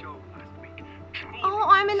 Oh,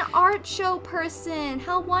 I'm an art show person.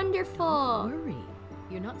 How wonderful. Don't worry.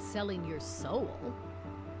 You're not selling your soul.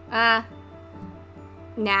 Nah.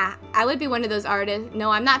 I would be one of those artists.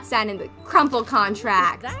 No, I'm not signing the crumple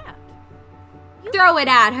contract. That. Throw it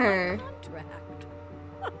at her. Contract.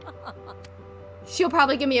 She'll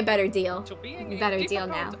probably give me a better deal. To being Better a deal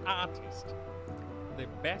now. difficult artist. The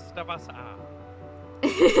best of us are.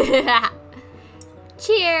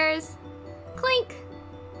 Cheers. Clink.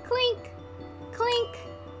 Clink. Clink.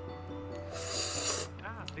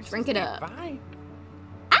 Drink it up. Fine.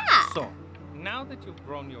 Ah! So, now that you've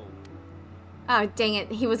grown your... Oh, dang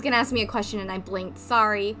it. He was gonna ask me a question and I blinked.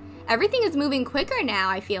 Sorry. Everything is moving quicker now,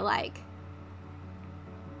 I feel like.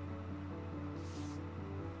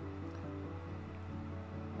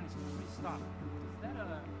 Stop. Is that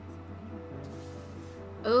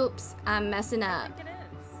a... Oops, I'm messing up. I think it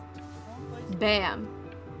is. Bam.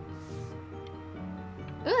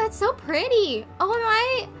 Ooh, that's so pretty.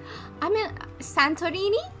 Oh, I'm in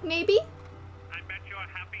Santorini, maybe?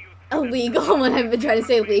 Illegal when I've been trying to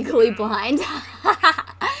say legally blind.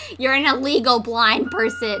 You're an illegal blind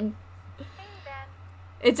person. Hey, Ben.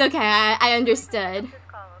 It's okay, I understood. This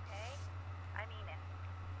call, okay? I mean it.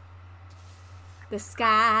 The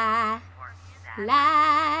sky,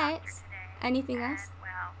 lights. Anything else?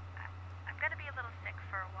 Well, I'm gonna be a little sick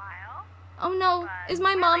for a while. Oh no, is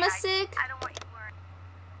my mama sick? I don't want you worried.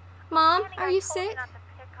 Mom, Danny, are I you told sick? Not to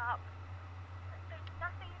pick up. There's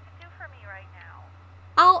nothing you can do for me right now.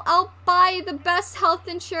 I'll buy the best health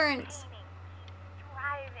insurance. Painting,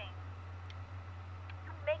 driving.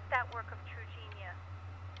 You make that work of true genius.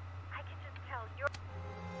 I can just tell you're.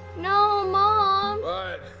 No, Mom.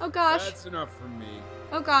 But Oh gosh. that's enough for me.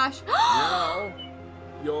 Oh gosh. Now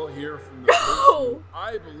you'll hear from the person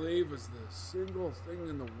I believe is the single thing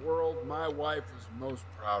in the world my wife is most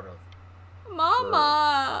proud of.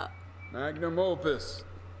 Mama. Magnum opus,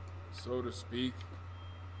 so to speak.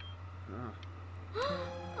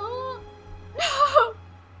 Oh no.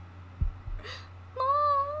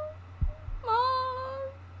 Mom.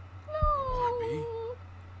 Bobby, No.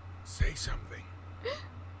 say something.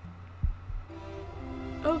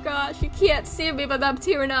 Oh gosh, you can't see me, but I'm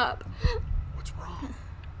tearing up. What's wrong?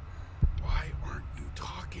 Why aren't you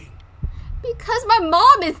talking? Because my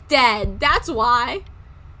mom is dead. That's why.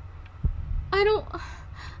 I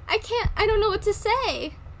don't know what to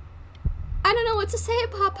say. I don't know what to say,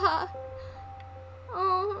 Papa.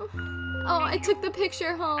 Oh, I took the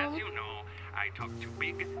picture home. As you know, I talk to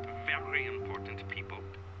big, very important people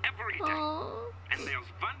every day. Aww. And there's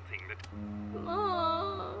one thing that...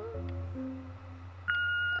 Aww.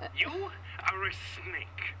 You are a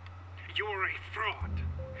snake. You're a fraud.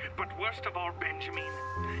 But worst of all, Benjamin,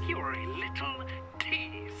 you're a little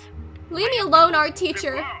tease. Leave me alone, art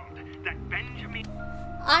teacher. That Benjamin...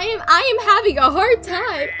 I am having a hard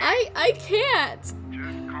time. I can't.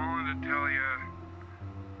 Just calling to tell you.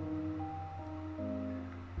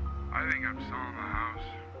 I think I'm selling the house.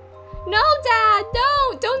 No, Dad,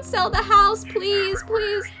 no! Don't sell the house, please,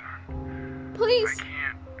 please. Please. I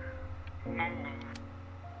can't move.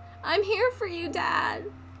 I'm here for you, Dad.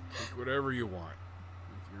 Take whatever you want.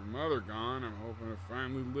 With your mother gone, I'm hoping to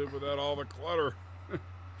finally live without all the clutter.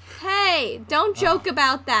 Hey, don't joke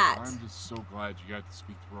about that. I'm just so glad you got to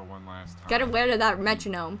speak to her one last time. Gotta wear that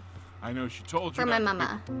metronome. I know she told you for my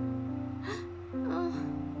not to mama. Oh.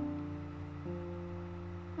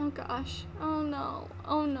 Oh gosh. Oh no.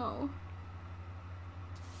 Oh no.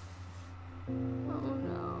 Oh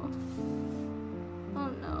no. Oh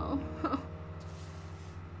no.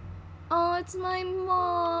 Oh, it's my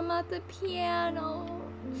mom at the piano.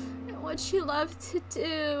 And what she loved to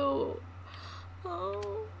do.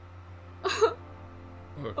 Oh.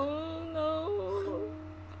 Look, Oh no.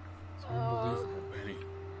 it's unbelievable, Benny.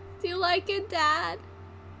 Do you like it, Dad?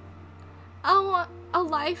 I want a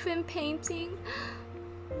life in painting.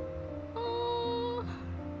 Oh.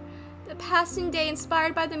 The passing day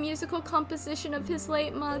inspired by the musical composition of his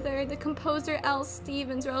late mother, the composer L.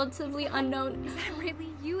 Stevens, relatively unknown. Is that really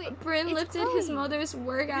you? Bryn lifted his mother's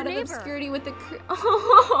work out of neighbor. obscurity with the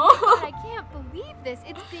Oh God, I can't believe this.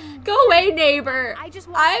 It's been Go away, neighbor. I just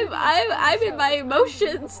I'm in my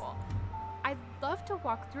emotions. I'd love to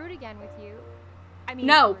walk through it again with you. I mean,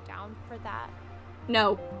 No. if you were down for that.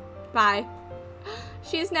 No. Bye.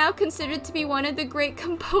 She is now considered to be one of the great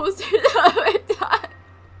composers of our time.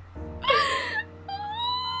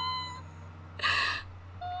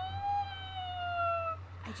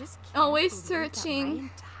 I just can't Always believe searching. That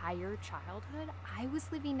my entire childhood, I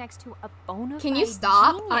was living next to a bona fide Can you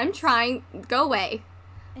stop? genius. I'm trying. Go away.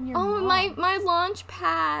 And your Oh, mom, my launch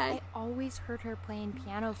pad. I always heard her playing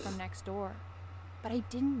piano from next door, but I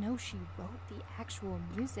didn't know she wrote the actual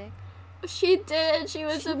music. She did. She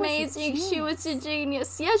was amazing. She was a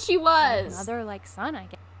genius. Yes, she was. Another like son, I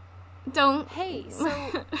guess. Don't. Hey,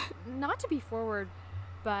 so not to be forward,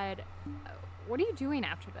 but what are you doing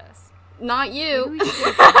after this? Not you. Maybe we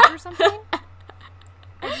should get a drink or something?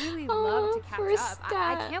 I'd really love to catch for up.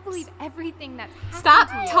 I can't believe everything that's happened Stop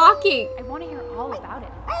to you. talking. I want to hear all about it.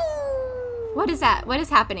 What is that? What is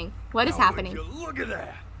happening? What is happening? Look at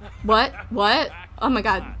that. What? What? Oh my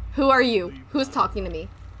god. Who are you? Who's talking to me?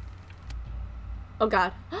 Oh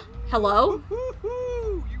god. Hello?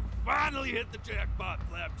 You finally hit the jackpot,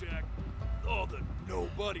 Flapjack. Oh, the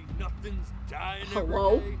nobody nothing's dying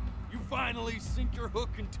Hello? every day. You finally sink your hook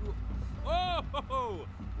into a... Oh,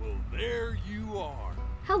 well, there you are.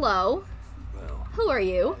 Hello? Well, Who are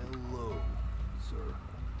you? hello, sir.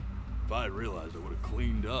 If I realized, I would have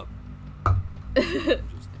cleaned up.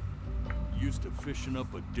 Just used to fishing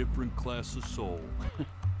up a different class of soul.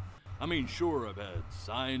 I mean, sure, I've had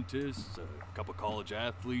scientists, a couple college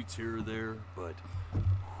athletes here or there, but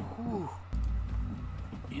whew,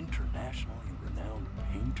 internationally renowned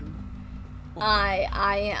painter?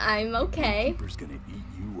 I'm okay. Gatekeeper's gonna eat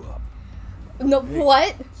you up. No, Hey,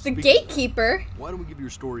 what? The speaking of gatekeeper? that, why don't we give your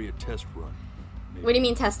story a test run? Maybe What do you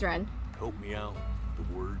mean test run? help me out.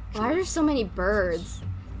 The word. Why are there choice. so many birds?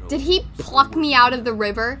 You know, Did he pluck me out of the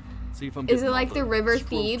river? See if I'm Is getting it all like the river strokes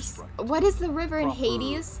thieves? right. What is the river in Proper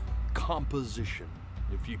Hades? Composition,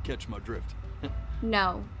 if you catch my drift.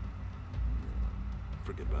 No.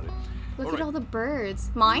 Forget about it. Look All at all right. the birds.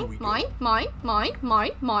 Here Mine, we go.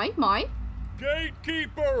 mine.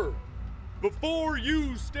 Gatekeeper! Before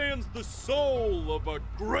you stands the soul of a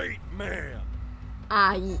great man.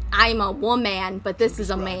 I'm a woman, but this is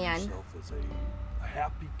a Describe man. yourself as a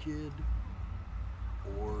happy kid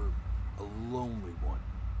or a lonely one.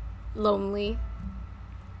 Lonely.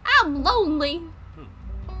 I'm lonely.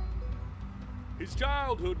 His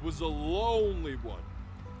childhood was a lonely one.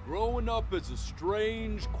 Growing up as a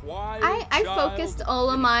strange, quiet I child focused all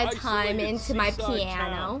of in an my time isolated into my seaside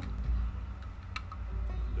piano. town.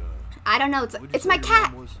 I don't know. It's What'd you it's say my your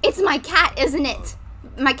cat. name was? It's my cat, isn't it?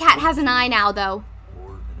 My cat has an eye now, though.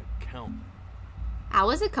 Or an accountant. I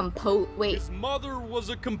was a Wait. His mother was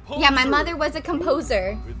a composer. Yeah, my mother was a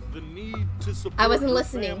composer. With the need to support I wasn't her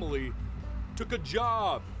listening. family, took a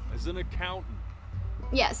job as an accountant.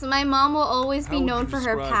 Yes, my mom will always How be would known you for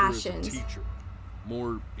her describe her as a passions. teacher?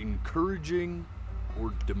 More encouraging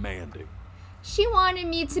or demanding? She wanted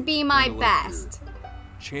me to be my best.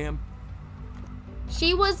 Champ.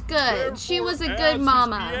 She was good. She was a As good his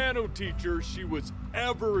mama. piano teacher, she was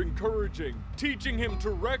ever encouraging, teaching him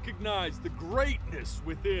to recognize the greatness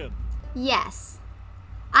within. Yes.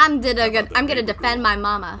 I'm gonna defend my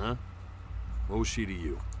mama. Huh? What was she to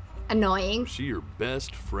you? Annoying. Was she your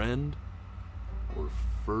best friend or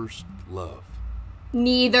first love?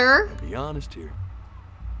 Neither. Now be honest here.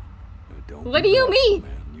 Now, don't What be do you bashful, mean?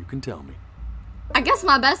 Man. You can tell me. I guess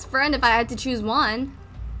my best friend if I had to choose one.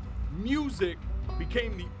 Music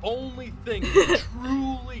became the only thing he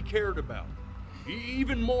truly cared about.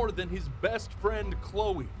 Even more than his best friend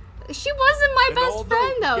Chloe. She wasn't my And best although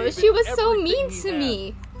friend he though. gave She it was so everything mean he to had,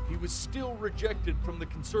 me. He was still rejected from the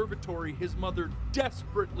conservatory his mother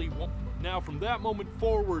desperately wanted. Now from that moment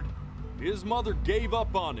forward, his mother gave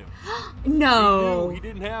up on him. No. She knew he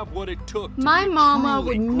didn't have what it took to My be a mama truly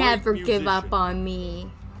would great never give musician. up on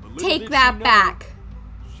me. But little Take did that she know, back.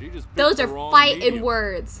 she just picked Those the are wrong fighting medium,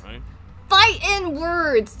 words. right? Fighting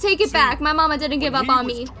words. Take it back. My mama didn't give up on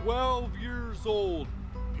me. When he was 12 years old,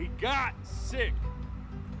 he got sick.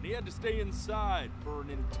 And he had to stay inside for an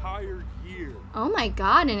entire year. Oh my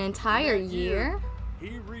god, an entire That year?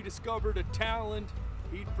 He rediscovered a talent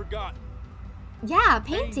he'd forgotten. Yeah,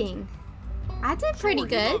 painting. I did pretty Sure,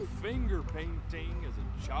 he good. loved finger painting as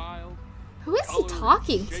a child. Who is he Color and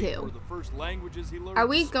talking shape to? were the first languages he learned Are to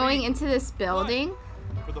we speak. going into this building?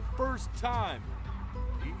 But for the first time,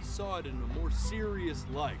 he saw it in a more serious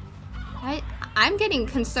light. I'm getting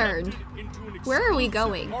concerned. Into an Where are we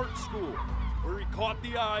exclusive going? Art school, where he caught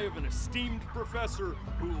the eye of an esteemed professor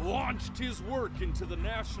who launched his work into the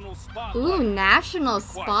national spotlight. Ooh, national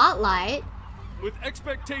spotlight. With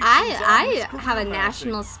expectations I on his have a career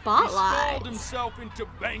national mapping, spotlight. He stalled himself into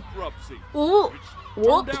bankruptcy. Ooh, which turned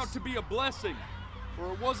whoops. out to be a blessing.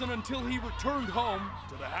 For it wasn't until he returned home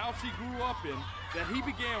to the house he grew up in that he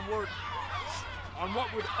began work on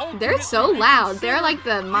what would ultimately They're so be loud. They're considered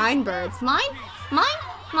like the mine birds. Mine, mine,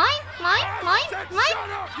 mine, mine, mine,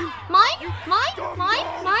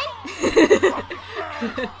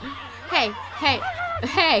 Hey, hey,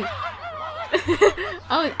 hey.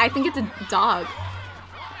 Oh, I think it's a dog.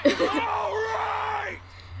 Alright!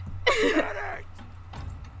 Get it!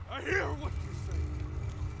 I hear what you're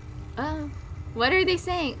saying. What are they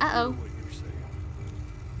saying? Uh-oh.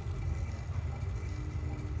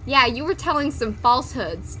 Yeah, you were telling some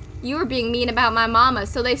falsehoods. You were being mean about my mama,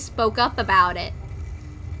 so they spoke up about it.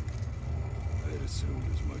 I had assumed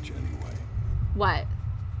as much anyway. What?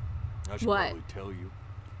 I should What? probably tell you.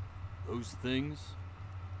 Those things,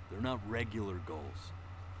 they're not regular gulls.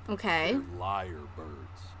 Okay. They're liar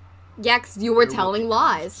birds. Yeah, 'cause you were They're telling what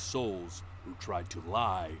becomes lies. Souls who tried to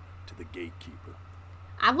lie to the gatekeeper.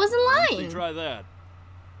 I wasn't Once they lying. try that,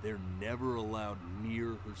 they're never allowed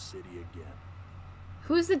near her city again.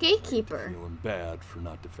 Who's the gatekeeper? Feeling bad for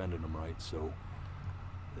not defending them right, so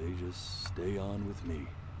they just stay on with me.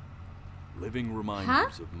 Living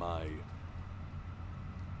reminders of my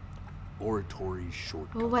oratory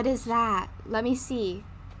shortcuts. Well, what is that? Let me see.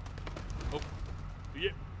 Oh,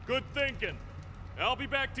 yeah, good thinking. I'll be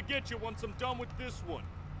back to get you once I'm done with this one.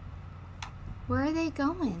 Where are they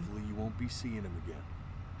going? Hopefully you won't be seeing him again.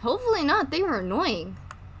 Hopefully not. They were annoying.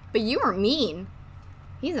 But you were mean.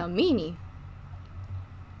 He's a meanie.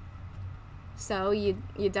 So, you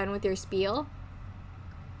done with your spiel?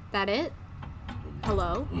 That it?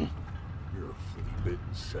 Hello? You're a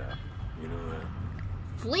flea-bitten sap. You know that?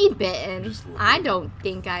 Flea bitten? Just look I at don't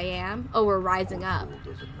think I am. Oh, we're rising up.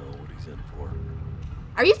 Fool doesn't know what he's in for.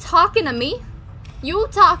 Are you talking to me? You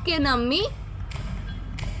talking to me?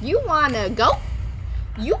 You wanna go?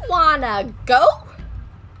 You wanna go?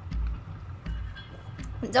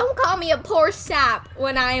 Don't call me a poor sap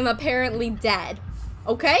when I am apparently dead.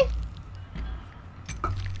 Okay?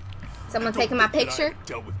 Someone taking my picture?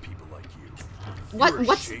 Dealt with people like you. What? You're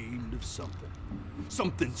What's? ashamed of something.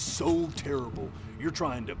 Something so terrible, you're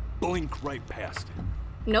trying to blink right past it.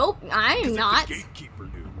 Nope, I am 'Cause not. If the gatekeeper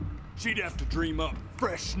knew, she'd have to dream up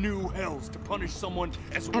fresh new hells to punish someone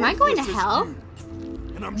as Am I going to worthless as hell?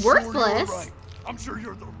 you. And I'm sure you're Worthless? right. I'm sure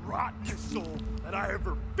you're the rottenest soul that I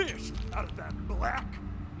ever fished out of that black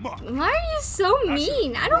muck. Why are you so I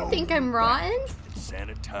mean? I don't think I'm rotten. And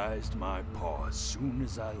sanitized my paw as soon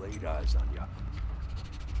as I laid eyes on you.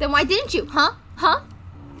 Then why didn't you? Huh? Huh?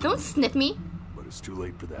 Don't sniff me. But it's too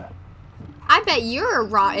late for that. I bet you're a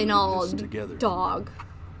rotten This old together. dog.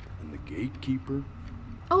 And the gatekeeper,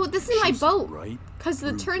 Oh, this is my she's boat. right Cause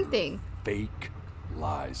of the through turn her thing. fake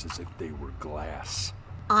lies as if they were glass.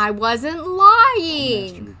 I wasn't I'll ask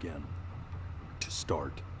you lying. again to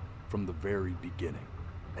start from the very beginning.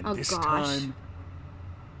 And Oh, this gosh. time,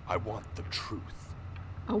 I want the truth.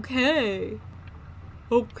 Okay.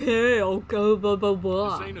 Okay, blah, blah,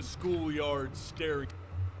 blah. This ain't a schoolyard staring.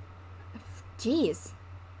 Jeez.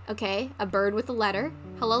 Okay, a bird with a letter.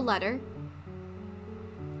 Hello, letter.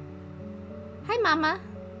 Hi, Mama.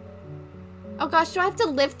 Oh gosh, do I have to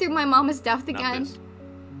live through my mama's death again?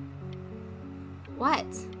 What?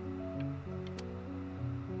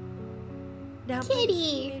 Now,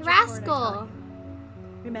 Kitty! please, Rascal!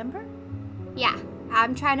 Remember? Yeah,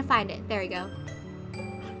 I'm trying to find it. There we go.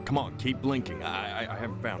 Come on, keep blinking. I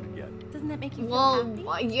haven't found it yet. Doesn't that make you feel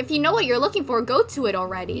Well, happy? if you know what you're looking for, go to it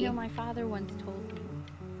already. You know, my father once told me,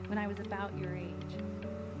 when I was about your age, he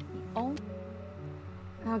only...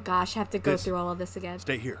 Oh gosh, I have to go This. through all of this again.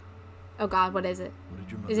 Stay here. Oh god, what is it? What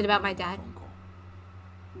did your Is it mother about do my on the dad? phone call?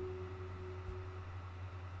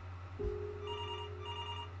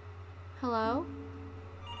 Hello?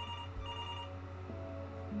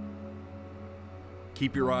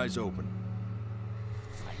 Keep your eyes open.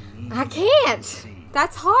 I can't!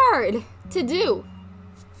 That's hard to do.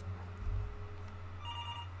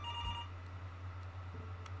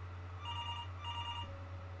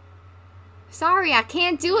 Sorry, I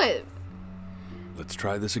can't do it. Let's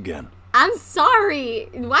try this again. I'm sorry.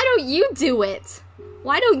 Why don't you do it?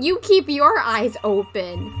 Why don't you keep your eyes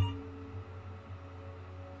open?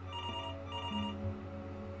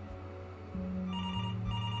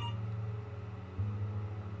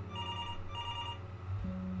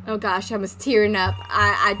 Oh gosh, I was tearing up.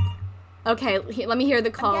 Okay, let me hear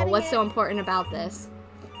the call. What's so important about this?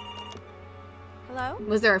 Hello?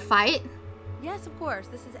 Was there a fight? Yes, of course.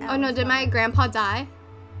 This is Oh no, did my grandpa die?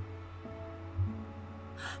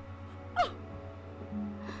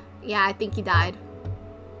 Yeah, I think he died.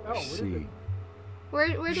 See,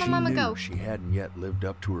 Where'd my mama go? She hadn't yet lived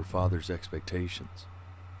up to her father's expectations.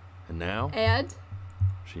 And now? And?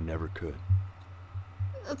 She never could.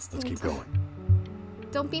 Let's keep going.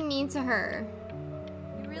 Don't be mean to her.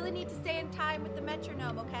 You really need to stay in time with the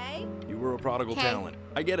metronome, okay? You were a prodigal Okay. talent.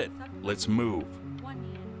 I get it. Let's move. One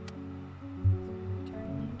hand.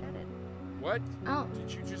 Turn when you did it. What? Oh.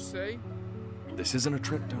 Did you just say? This isn't a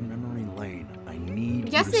trip down memory lane. I need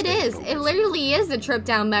Yes, you to it stay is. It focused. literally is a trip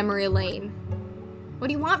down memory lane. What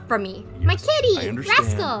do you want from me? My kitty! I understand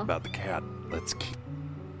Rascal! about the cat. Let's keep...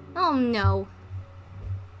 Oh no.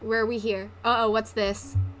 Where are we here? Uh-oh, what's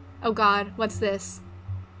this? Oh god, what's this?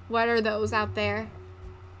 What are those out there?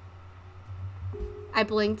 I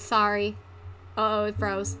blinked, sorry. Uh-oh, it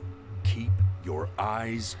froze. Keep your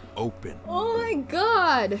eyes open. Oh my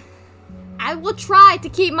god! I will try to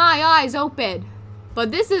keep my eyes open.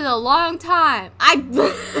 But this is a long time. I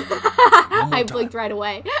blinked right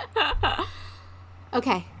away.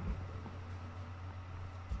 Okay.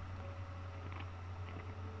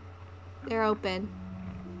 They're open.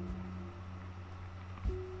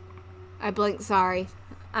 I blinked, sorry.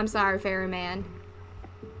 I'm sorry, Ferryman.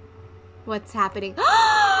 What's happening?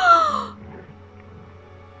 Oh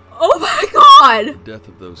my god! The death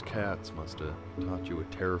of those cats must have taught you a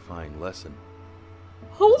terrifying lesson.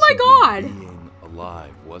 Oh my god! Being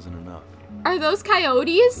alive wasn't enough. Are those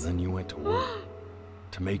coyotes? Then you went to work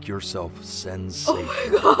to make yourself sensational. Oh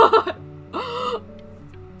my god!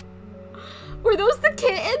 Were those the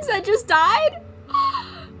kittens that just died?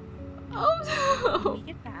 Oh no! Take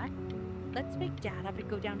it back. Let's wake Dad up and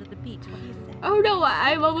go down to the beach. What do you say? Oh no!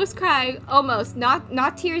 I'm almost crying. Almost.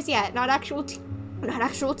 Not tears yet. Not actual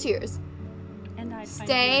tears. And I'd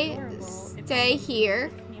Stay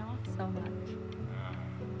here. Me off so much.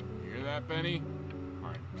 You hear that, Benny?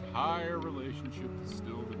 Our entire relationship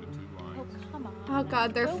distilled into 2 lines. Oh, come on. Oh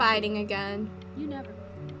god, they're fighting again. You never.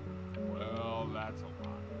 Well, that's a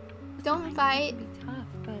lot. Don't fight. Be tough,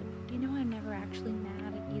 but you know I'm never actually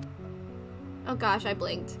mad at you. Oh gosh, I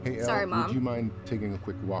blinked. Hey, Elle, Sorry, Mom. would you mind taking a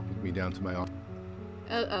quick walk with me down to my office?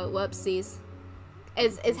 Oh, whoopsies.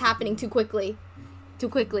 It's happening too quickly. Too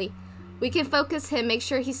quickly. We can focus him, make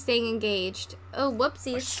sure he's staying engaged. Oh, I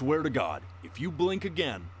whoopsies. swear to God, if you blink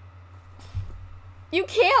again... You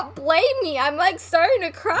can't blame me. I'm like starting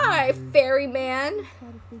to cry, Ferryman.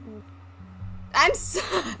 I'm so...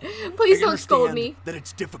 Please I don't scold understand me. that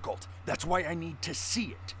it's difficult. That's why I need to see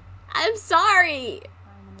it. I'm sorry.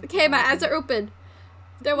 Okay, my eyes are open.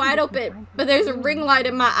 They're wide open, but there's a ring light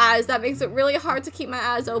in my eyes that makes it really hard to keep my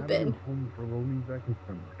eyes open. Home for low means I can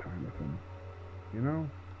spend more time with him. You know?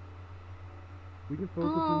 We can focus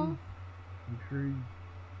on make sure he's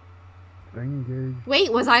staying engaged.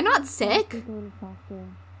 Wait, was I not sick?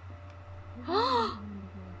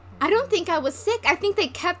 I don't think I was sick. I think they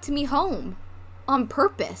kept me home on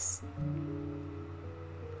purpose.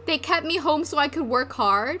 They kept me home so I could work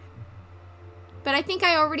hard. But I think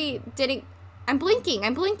I already didn't. I'm blinking.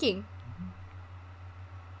 I'm blinking.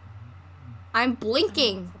 I'm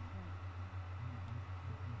blinking.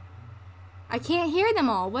 I can't hear them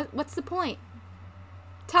all. What's the point?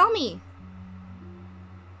 Tell me.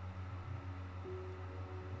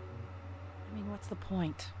 I mean, what's the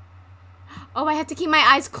point? Oh, I have to keep my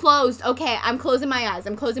eyes closed. Okay, I'm closing my eyes.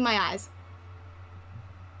 I'm closing my eyes.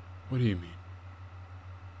 What do you mean?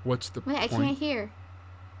 What's the Wait, point? I can't hear.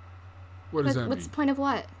 What does that What's mean? the point of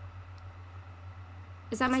what?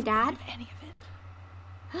 Is that my dad? Any of it.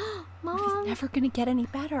 Mom. He's never gonna get any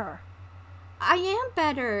better. I am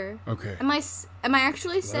better. Okay. Am I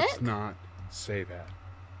actually sick? Let's not say that.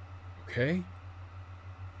 Okay?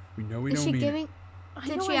 We know we Is don't she mean giving? it.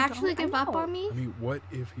 Did she actually give up on me? I mean, what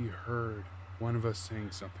if he heard one of us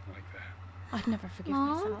saying something like that? I'd never forgive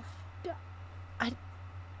Mom? myself.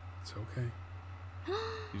 It's okay.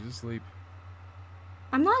 He's asleep.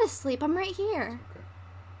 I'm not asleep. I'm right here. Okay.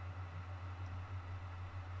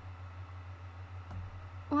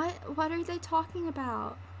 What are they talking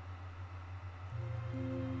about?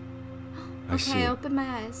 I see. Okay, open my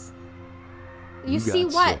eyes. You got see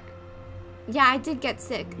what? sick. Yeah, I did get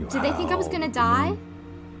sick. You Did they think I was howled gonna at the die?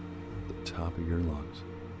 moon at the top of your lungs.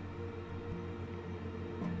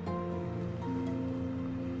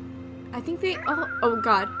 I think they. Oh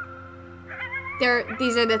God.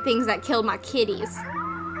 These are the things that killed my kitties.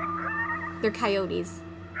 They're coyotes.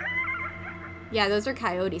 Yeah, those are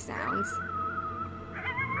coyote sounds.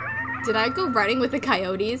 Did I go running with the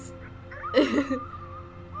coyotes?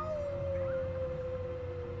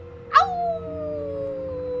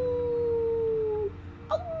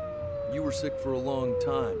 You were sick for a long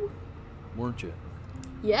time, weren't you?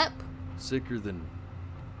 Yep. Sicker than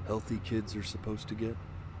healthy kids are supposed to get.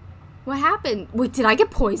 What happened? Wait, did I get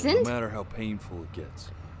poisoned? No matter how painful it gets,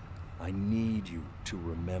 I need you to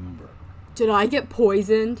remember. Did I get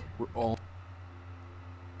poisoned? We're all...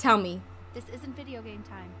 Tell me. This isn't video game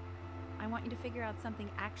time. I want you to figure out something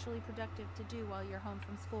actually productive to do while you're home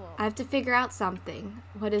from school. I have to figure out something.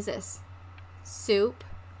 What is this? Soup.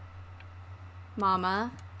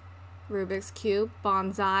 Mama. Rubik's Cube.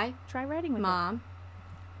 Bonsai. Try writing with Mom.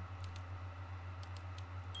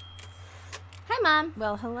 Hi, Mom.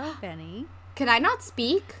 Well, hello, Benny. Could I not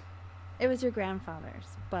speak? It was your grandfather's,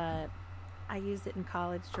 but I used it in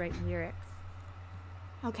college to write lyrics.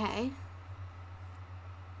 Okay.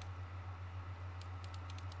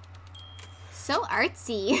 So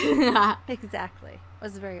artsy. Exactly. It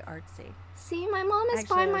was very artsy. See, my mom is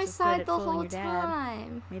Actually, by I was my just good side at the fooling whole your dad.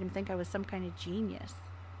 time. Made him think I was some kind of genius.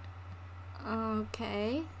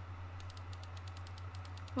 Okay.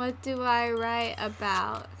 What do I write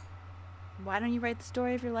about? Why don't you write the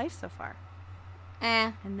story of your life so far?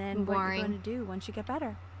 And then what boring. you're going to do once you get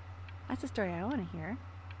better. That's the story I want to hear.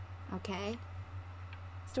 Okay.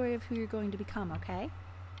 Story of who you're going to become, okay?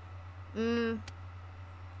 The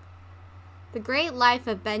Great Life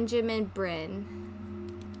of Benjamin Bryn.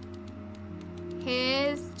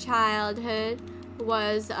 His childhood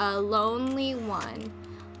was a lonely one,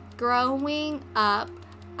 growing up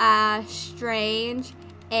a strange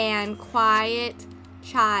and quiet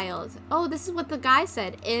child. Oh, this is what the guy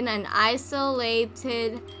said. In an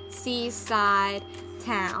isolated seaside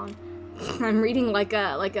town. I'm reading like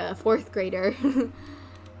a fourth grader.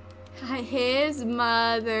 His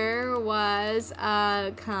mother was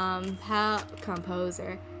a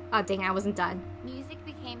composer. Oh, dang, I wasn't done. Music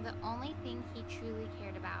became the only thing he truly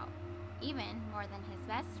cared about, even more than his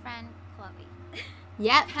best friend, Chloe.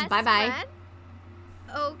 Yep, Best bye-bye. friend?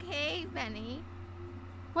 Okay, Benny.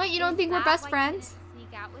 What, you don't Is think we're that best why you friends? didn't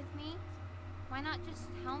sneak out with me? Why not just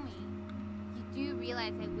tell me? You do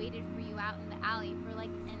realize I waited for you out in the alley for like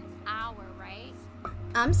an hour, right?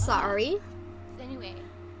 I'm sorry. So anyway,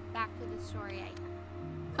 back to the story.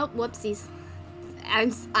 Oh, whoopsies.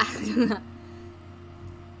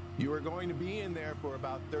 You are going to be in there for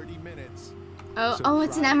about 30 minutes. Oh,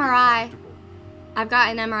 it's an MRI. I've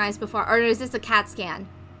gotten MRIs before. Or is this a CAT scan?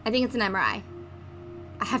 I think it's an MRI.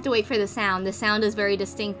 I have to wait for the sound. The sound is very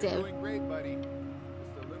distinctive. You're doing great, buddy. Just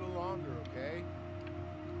a little longer, okay?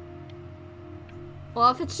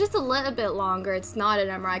 Well, if it's just a little bit longer, it's not an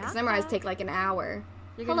MRI, because MRIs take like an hour.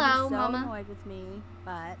 You're Hello, gonna be so Mama. annoyed with me,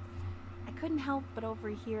 but I couldn't help but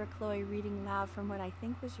overhear Chloe reading loud from what I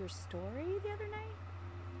think was your story the other night.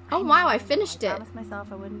 Oh, wow, I finished I it. promised myself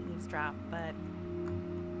I wouldn't eavesdrop, but I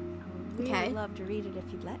would really Okay. love to read it if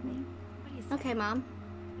you'd let me. What do you say? Okay, Mom.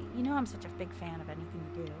 You know I'm such a big fan of anything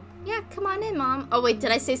you do. Yeah, come on in, Mom. Oh, wait,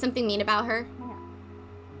 did I say something mean about her? Yeah.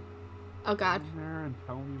 Oh, God. Come there and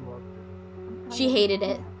tell me what. She hated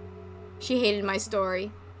it. She hated my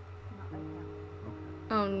story.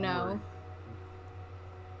 Oh, no.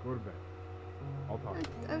 Go to bed. I'll talk.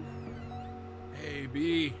 Hey,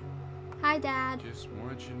 B. Hi, Dad. Just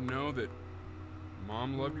wanted you to know that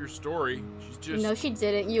Mom loved your story. She's just... No, she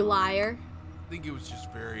didn't, you liar. I think it was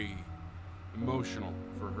just very emotional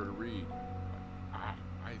for her to read.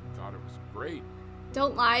 I thought it was great.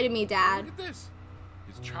 Don't lie to me, Dad. Look at this.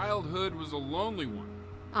 His childhood was a lonely one.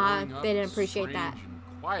 They didn't appreciate that. And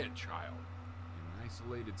quiet child in an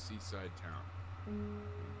isolated seaside town.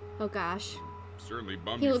 Oh gosh. Certainly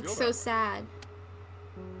bummed He you looks feel so that. sad.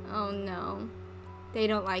 Oh no. They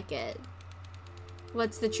don't like it.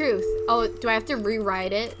 What's the truth? Oh, do I have to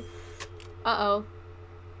rewrite it? Uh-oh.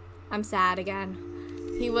 I'm sad again.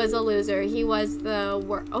 He was a loser. He was the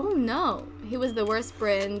oh no. He was the worst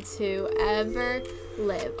Bryn to ever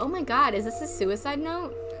live. Oh my god, is this a suicide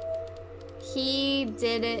note? He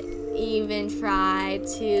didn't even try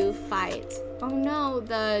to fight. Oh no,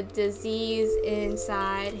 the disease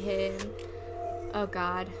inside him. Oh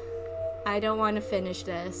god. I don't want to finish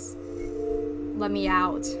this. Let me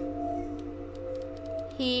out.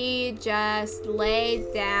 He just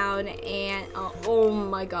laid down and oh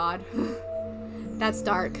my god. That's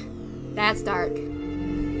dark. That's dark.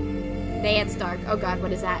 That's dark. Oh god,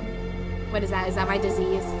 what is that? What is that? Is that my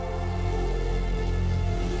disease?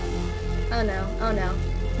 Oh no. Oh no.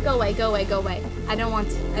 Go away, go away, go away. I don't want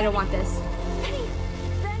this. Penny!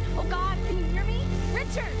 Ben! Oh god, can you hear me?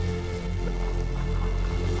 Richard!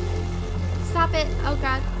 Stop it. Oh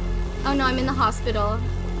god. Oh no, I'm in the hospital.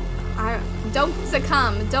 Don't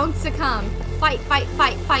succumb. Don't succumb. Fight, fight,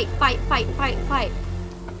 fight, fight, fight, fight, fight, fight.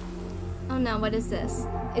 Oh no, what is this?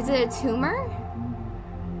 Is it a tumor?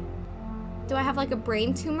 Do I have like a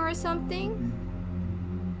brain tumor or something?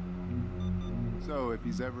 So if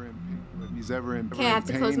he's ever in Okay, I have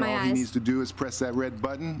to close my all he eyes. needs to do is press that red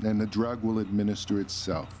button and the drug will administer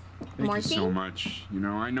itself. Thank you so much. You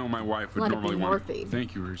know, I know my wife would normally want to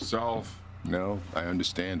thank you herself. No, I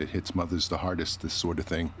understand. It hits mothers the hardest, this sort of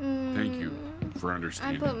thing. Thank you for I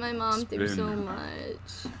understanding. put my mom through been- so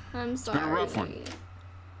much. I'm sorry. It's been a rough one.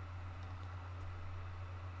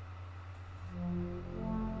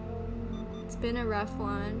 It's been a rough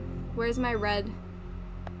one. Where's my red?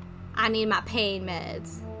 I need my pain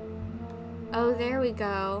meds. Oh, there we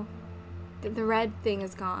go. The red thing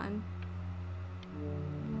is gone.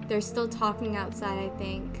 They're still talking outside, I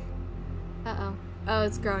think. Uh-oh. Oh,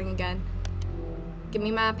 it's growing again. Give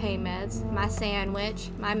me my pain meds, my sandwich,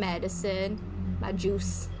 my medicine, my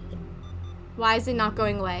juice. Why is it not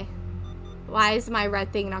going away? Why is my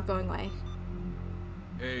red thing not going away?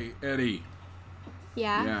 Hey, Eddie.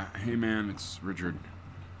 Yeah? Yeah, hey man, it's Richard.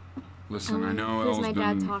 Listen, I know who's Elle's my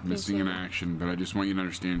dad been talking missing to? in action, but I just want you to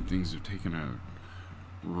understand things have taken a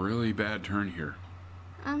really bad turn here.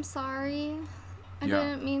 I'm sorry. I Yeah,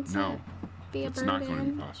 didn't mean to no, be a it's burden. not going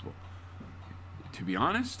to be possible. To be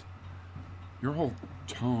honest, your whole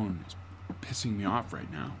tone is pissing me off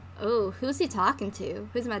right now. Oh, who's he talking to?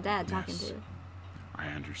 Who's my dad talking Yes. to? I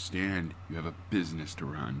understand you have a business to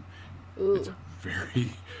run. Ooh. It's a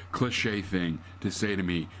very cliche thing to say to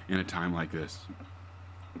me in a time like this.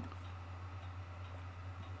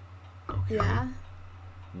 Okay. Yeah.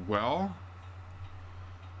 Well,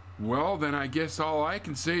 then I guess all I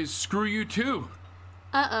can say is screw you too.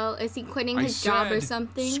 Uh-oh, is he quitting I his job or said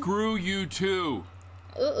something? Screw you too.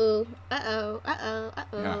 Uh-oh, uh-oh, uh-oh,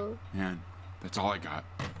 uh-oh. Yeah, man, that's all I got.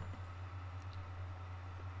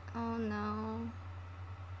 Oh no.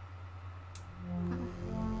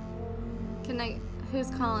 Who's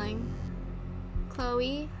calling?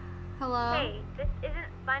 Chloe? Hello? Hey, this isn't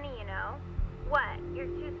funny, you know. What, you're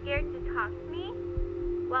too scared to talk to me?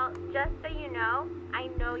 Well, just so you know, I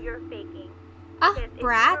know you're faking. Ah, Because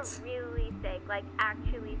brat. if you were really sick, like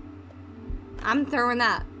actually I'm throwing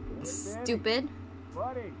that. Stupid.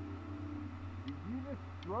 Buddy, did you just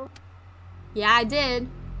stroke? Yeah, I did.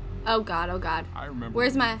 Oh god, oh god. I remember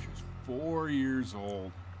Where's when my... I was just 4 years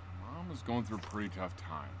old. Mom was going through a pretty tough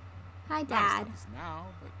time. Hi, Not as Dad. tough as now,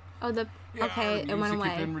 but Oh, the... yeah, okay, her it went music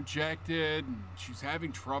had been away. rejected, and she was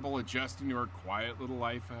having trouble adjusting to her quiet little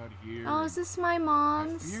life out here. Oh, is this my I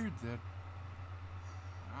mom's? feared that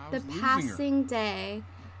I The was losing her. passing day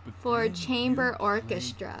But for then chamber you played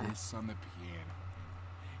orchestra. This on the piano.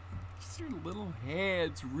 Just her little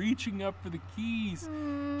hands reaching up for the keys.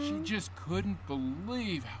 She just couldn't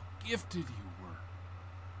believe how gifted you were.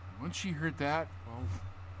 And once she heard that, well,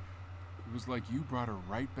 it was like you brought her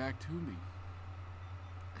right back to me.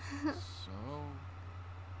 So,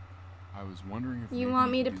 I was wondering if You maybe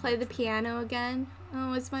want me you to could do play that the for me. piano again?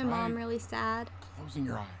 Oh, is my mom Right. really sad? Closing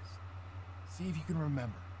your eyes. See if you can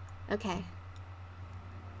remember. Okay.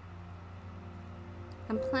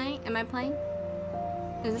 I'm playing? Am I playing?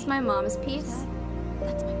 Is this my mom's piece?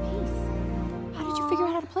 That's my piece. How did you figure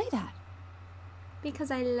out how to play that? Because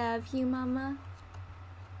I love you, Mama.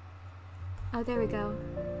 Oh, there we go.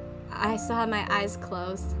 I still have my eyes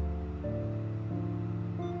closed.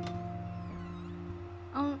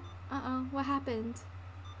 Oh, uh-oh. What happened?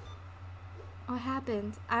 What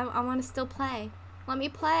happened? I want to still play. Let me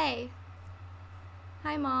play.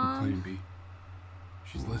 Hi, Mom. Playing B.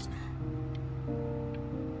 She's listening.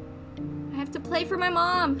 I have to play for my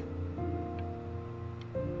mom.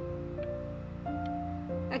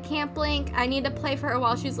 I can't blink. I need to play for her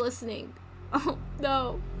while she's listening. Oh,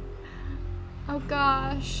 no. Oh,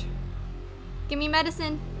 gosh. Give me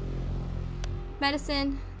medicine.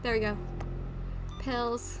 Medicine. There we go.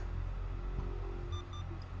 Pills.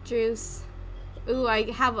 Juice. Ooh, I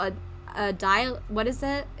have a dial. What is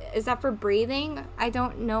it? Is that for breathing? I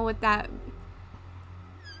don't know what that...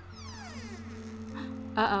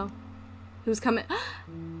 Uh-oh. Who's coming?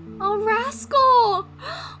 Oh, Rascal!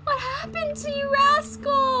 What happened to you,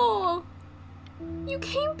 Rascal? You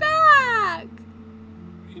came back!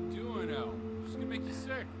 What are you doing, Elle? She's gonna make you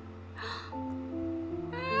sick.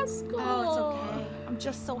 Rascal! Oh, it's okay. I'm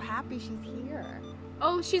just so happy she's here.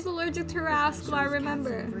 Oh, she's allergic to Rascal, I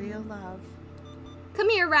remember. Real love. Come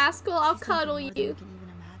here, Rascal, I'll cuddle you.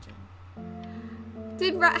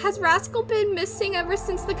 Has Rascal been missing ever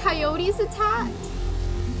since the coyotes attacked?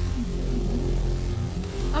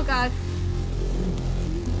 Oh god.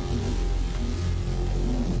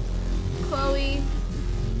 Chloe.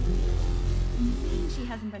 She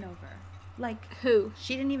hasn't been over. Like, who?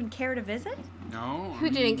 She didn't even care to visit? No. Who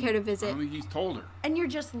didn't care to visit? I don't think he's told her. And you're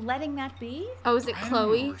just letting that be? Oh, is it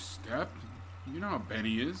Chloe? Overstepped. You know how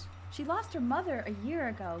Benny is. She lost her mother a year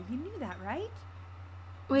ago. You knew that, right?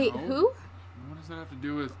 Wait, No. who? What does that have to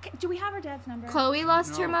do with... Okay, do we have her dad's number? Chloe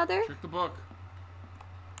lost her No, mother? Check the book.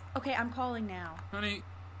 Okay, I'm calling now. Honey.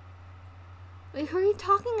 Wait, who are you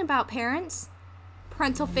talking about, parents?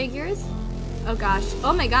 Parental figures? Oh gosh.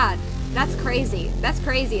 Oh my god. That's crazy. That's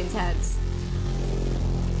crazy intense.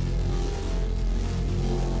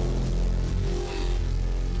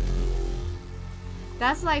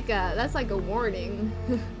 That's like a warning.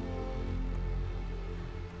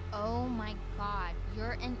 Oh my god,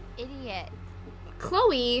 you're an idiot.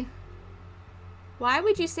 Chloe, why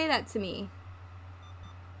would you say that to me?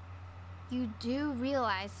 You do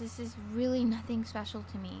realize this is really nothing special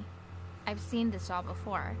to me. I've seen this all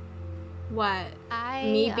before. What?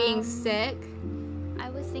 Me being sick? I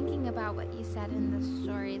was thinking about what you said in the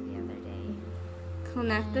story the other day.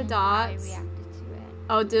 Connect the and how I dots. reacted to it.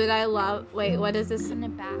 Oh, dude, I love... Wait, what is this? Kind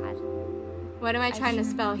of bad. What am I trying to shouldn't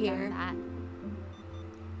spell have done here? that.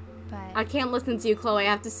 But I can't listen to you, Chloe. I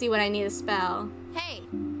have to see what I need to spell. hey,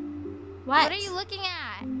 What? what are you looking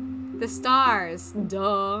at? The stars.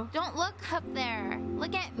 Duh. Don't look up there.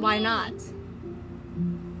 Look at me. Why not?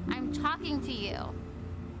 I'm talking to you.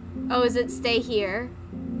 Oh, is it stay here?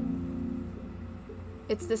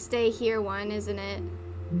 It's the stay here one, isn't it?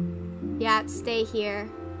 Yeah, it's stay here.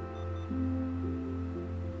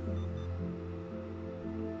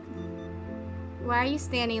 Why are you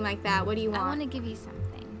standing like that? What do you want? I want to give you something.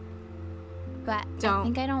 But Don't. I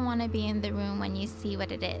think I don't want to be in the room when you see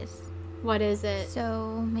what it is. What is it?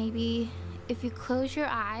 So maybe if you close your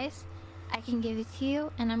eyes, I can give it to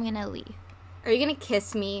you and I'm gonna leave. Are you gonna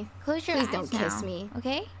kiss me? Close your Please eyes don't kiss now, me.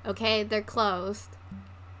 okay? Okay, they're closed.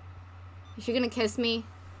 Is she gonna kiss me?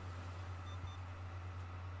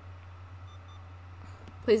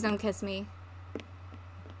 Please don't kiss me.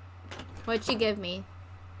 What'd she give me?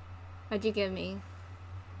 What'd you give me?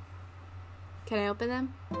 Can I open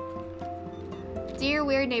them? Dear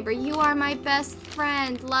weird neighbor, you are my best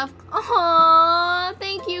friend. Love. Aww,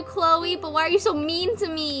 thank you, Chloe. But why are you so mean to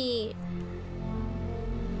me?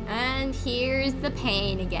 And here's the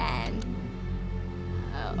pain again.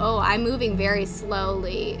 Oh, I'm moving very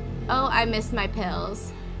slowly. Oh, I missed my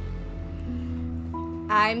pills.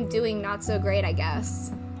 I'm doing not so great, I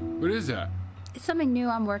guess. What is that? It's something new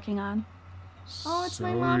I'm working on. Oh, it's so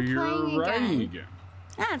my mom you're playing writing again.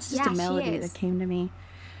 Ah, it's just Yeah, a she melody is. that came to me.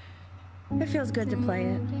 It feels good to play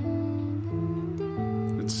it.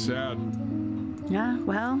 It's sad. Yeah,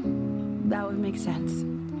 well, that would make sense.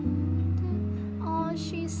 Oh,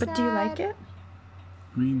 she's sad. But do you like it?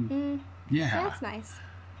 I mean, yeah. That's nice.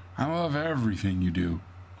 I love everything you do.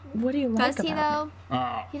 What do you like Does he about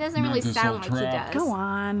though? He doesn't not really this sound old like he trap. does. Go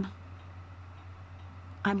on.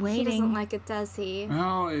 I'm He waiting. doesn't like it, does he?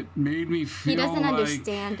 Well, it made me feel He doesn't like...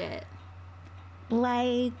 understand it.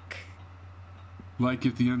 Like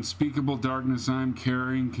if the unspeakable darkness I'm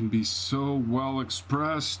carrying can be so well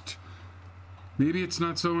expressed, maybe it's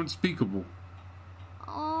not so unspeakable.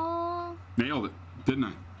 Oh. Nailed it, didn't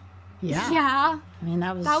I? Yeah. Yeah. I mean,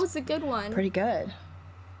 that was a good one. Pretty good.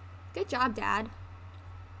 Good job, Dad.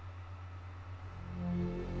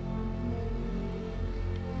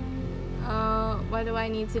 Oh, what do I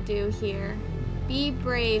need to do here? Be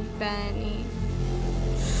brave, Benny.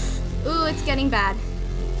 Ooh, it's getting bad.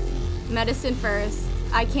 Medicine first.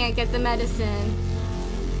 I can't get the medicine.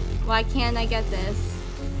 Why can't I get this?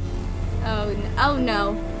 Oh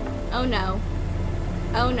no. Oh no.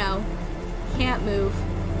 Oh no. Can't move.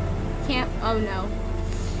 Can't. Oh no.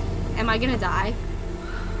 Am I gonna die?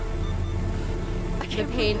 The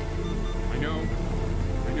pain. I know.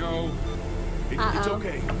 It's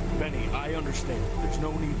okay, Benny. I understand. There's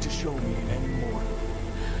no need to show me anymore.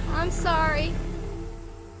 I'm sorry.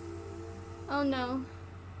 Oh no.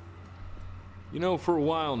 You know, for a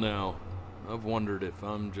while now, I've wondered if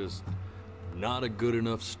I'm just not a good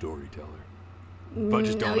enough storyteller. If I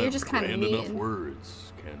just don't you're have just kind of grand enough mean.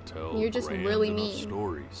 words, can't tell You're just grand really enough mean.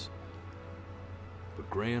 stories. But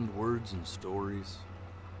grand words and stories,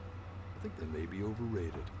 I think they may be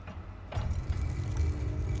overrated.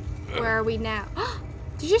 Where are we now?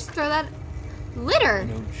 Did you just throw that? Litter! I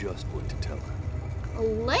know just what to tell her.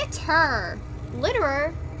 Litter!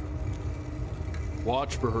 Litterer?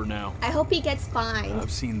 Watch for her now. I hope he gets fined.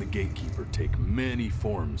 I've seen the gatekeeper take many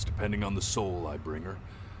forms depending on the soul I bring her.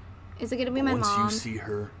 Is it gonna be my Once mom? you see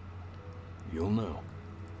her, you'll know.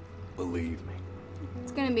 Believe me.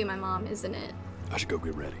 It's gonna be my mom, isn't it? I should go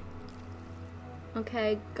get ready.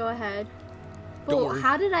 Okay, go ahead. Don't Well, worry.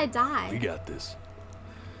 how did I die? We got this.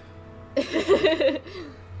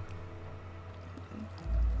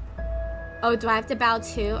 Oh, do I have to bow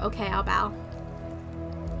too? Okay, I'll bow.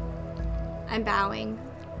 I'm bowing.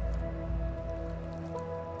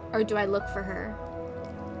 Or do I look for her?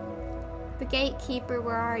 The gatekeeper,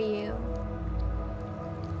 where are you?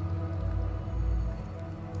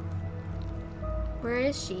 Where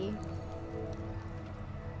is she?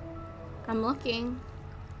 I'm looking.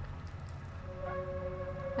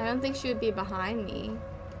 I don't think she would be behind me.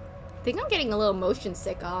 I think I'm getting a little motion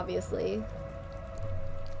sick, obviously.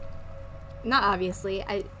 Not obviously.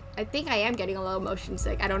 I think I am getting a little motion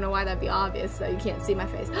sick. I don't know why that'd be obvious, so you can't see my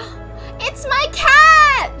face. It's my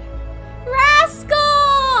cat!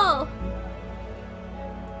 Rascal!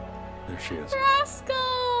 There she is.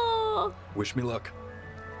 Rascal! Wish me luck.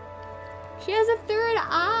 She has a third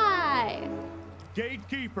eye.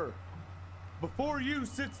 Gatekeeper, before you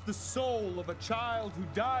sits the soul of a child who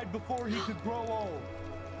died before he could grow old.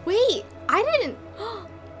 Wait, I didn't.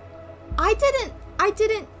 I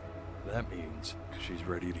didn't. That means she's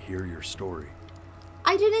ready to hear your story.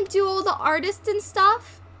 I didn't do all the artists and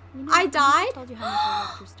stuff. I died. I told you how much I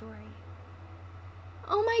loved your story.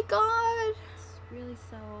 Oh my god. It's really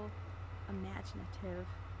so imaginative.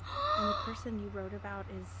 And the person you wrote about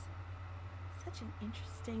is such an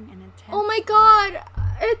interesting and intense. Oh my god.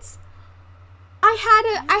 It's.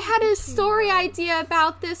 I had a story idea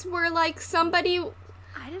about this where like somebody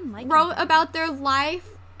wrote about their life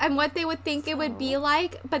and what they would think it would be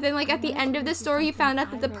like, but then like at the end of the story you found out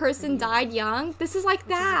that the person died young. This is like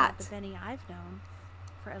that. The Benny I've known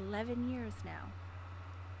for 11 years now.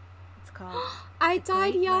 It's called I The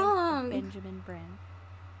died Great Life of young. Benjamin Bryn.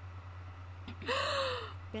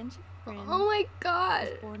 Benjamin Bryn Oh my god.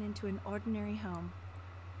 was born into an ordinary home,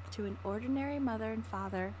 to an ordinary mother and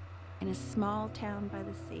father in a small town by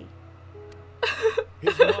the sea.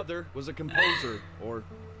 His mother was a composer, or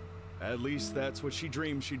at least that's what she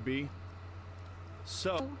dreamed she'd be.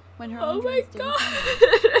 So, When her Oh own my dreams didn't god.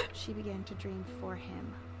 come out, she began to dream for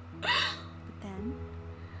him. But then,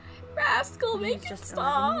 Rascal, when he make was it just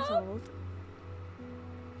 11 years stop. old,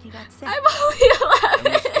 he got sick. I'm only he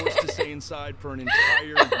 11. was forced to stay inside for an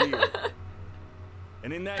entire year.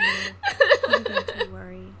 And in that year, He began to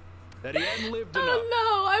worry. that he hadn't lived enough. Oh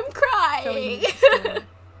no, I'm So he crying. made a story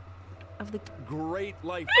of the Great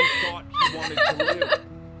life he thought he wanted to live.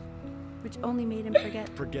 which only made him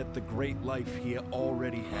Forget the great life he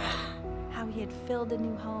already had. how he had filled a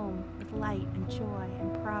new home with light and joy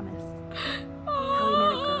and promise. How he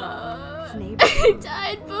met a girl, his neighbor. I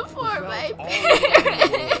died before He my felt all alone in the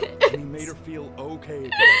world, parents. and he made her feel okay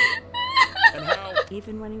again. And how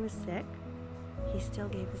Even when he was sick, he still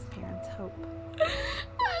gave his parents hope.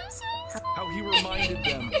 I'm so sorry. how he reminded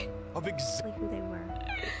them of exactly Who they were.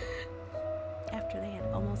 After they had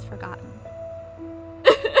almost forgotten.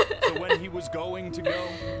 so when he was going to go,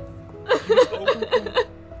 he was open.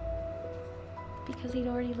 Because he'd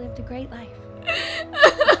already lived a great life.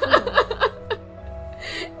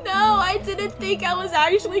 No, I didn't think I was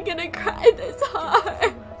actually gonna cry this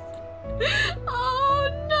hard. Oh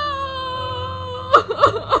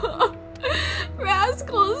no!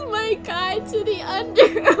 Rascal's my guide to the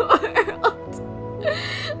underworld.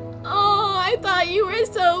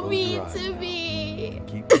 your need eyes to now. be.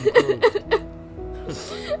 Keep them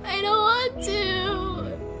closed. I don't want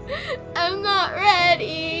to. I'm not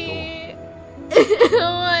ready. I don't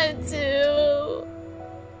want to.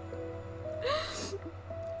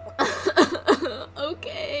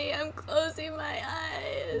 Okay, I'm closing my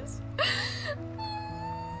eyes.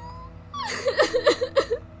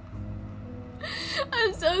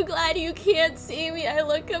 I'm so glad you can't see me. I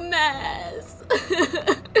look a mess.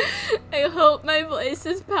 I hope my voice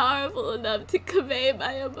is powerful enough to convey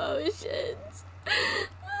my emotions.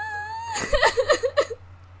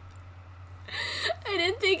 I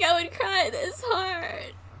didn't think I would cry this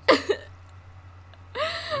hard.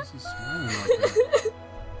 Why is he smiling like that?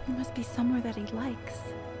 He must be somewhere that he likes.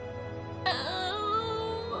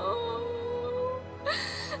 Oh,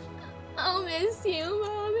 I'll miss you,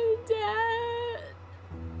 Mom and Dad.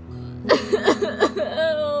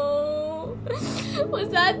 Oh, was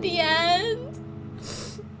that the end?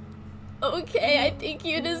 Okay, I think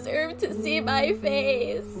you deserve to see my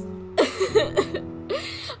face.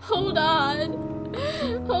 Hold on.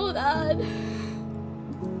 Hold on.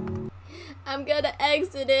 I'm gonna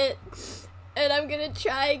exit it, and I'm gonna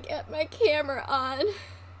try and get my camera on.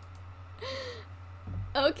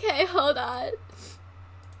 Okay, hold on.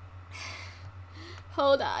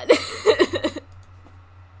 Hold on.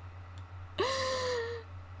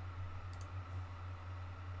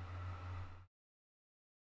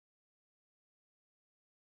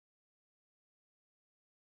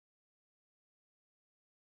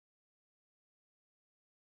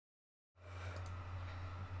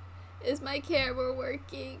 Is my camera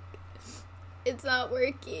working? It's not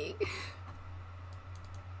working.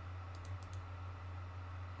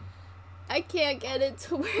 I can't get it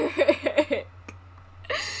to work.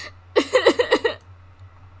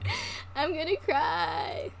 I'm gonna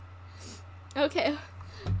cry. Okay,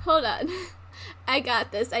 hold on. I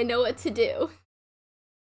got this. I know what to do.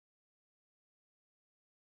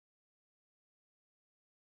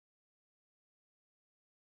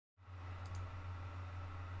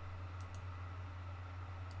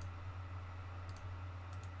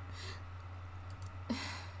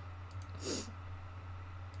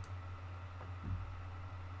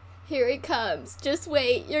 Here it comes. Just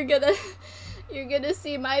wait. You're gonna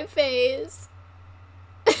see my face.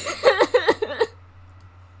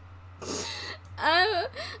 I'm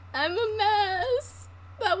a mess.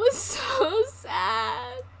 That was so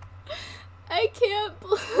sad. I can't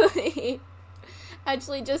believe.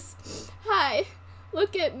 Actually, just hi.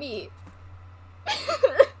 Look at me. He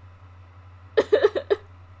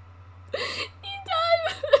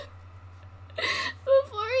died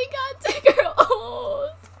before he got Tigger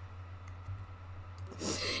old.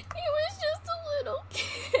 He was just a little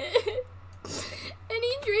kid. And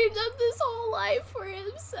he dreamed of this whole life for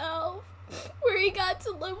himself, where he got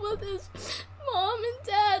to live with his mom and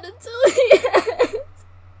dad until the end.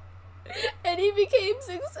 And he became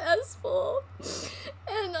successful.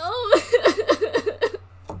 And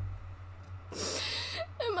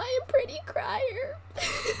am I a pretty crier?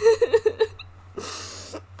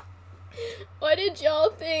 What did y'all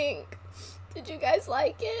think? Did you guys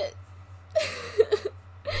like it?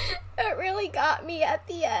 It really got me at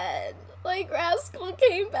the end. Like, Rascal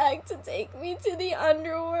came back to take me to the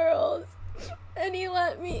underworld. And he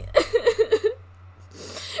let me...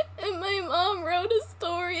 And my mom wrote a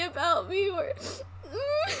story about me where...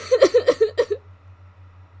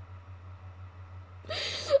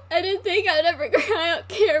 I didn't think I'd ever cry on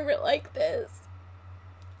camera like this.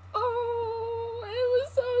 Oh, it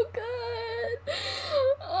was so good.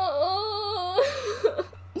 Oh.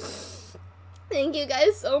 Thank you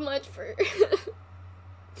guys so much for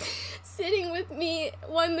sitting with me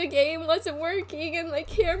when the game wasn't working and my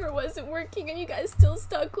camera wasn't working and you guys still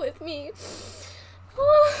stuck with me.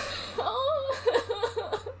 Oh.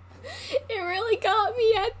 It really got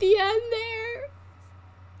me at the end there.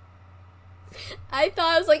 I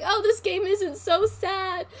thought, I was like, oh, this game isn't so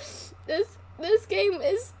sad. This game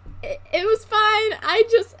is, it was fine.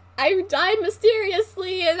 I died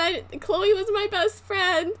mysteriously, and Chloe was my best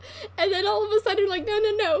friend, and then all of a sudden, like,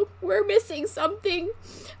 no, we're missing something.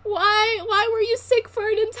 Why were you sick for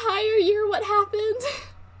an entire year? What happened?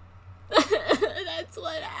 That's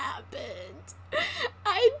what happened.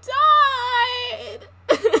 I died.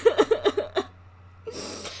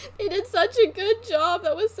 They did such a good job.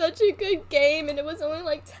 That was such a good game, and it was only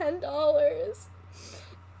like $10.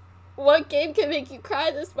 What game can make you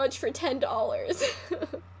cry this much for $10?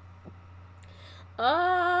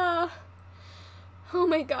 Oh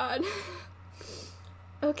my god.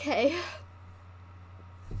 Okay.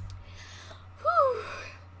 Whew.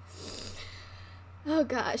 Oh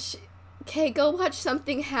gosh. Okay, go watch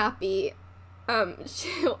something happy. I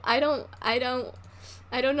don't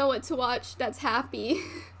know what to watch that's happy.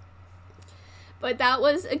 But that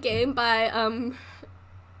was a game by,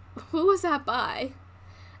 who was that by?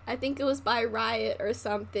 I think it was by Riot or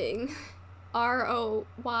something. ROYT.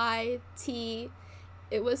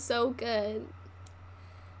 It was so good.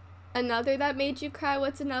 Another that made you cry?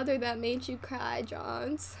 What's another that made you cry,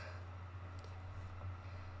 Johns?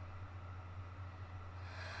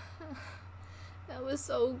 That was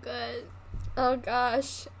so good. Oh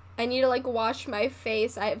gosh. I need to like wash my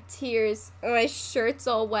face. I have tears. My shirt's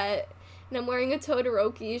all wet. And I'm wearing a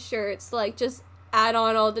Todoroki shirt. So like just add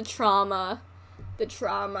on all the trauma. The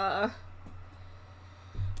trauma.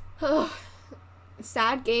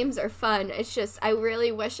 Sad games are fun. It's just I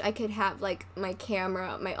really wish I could have like my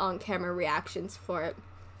on-camera reactions for it.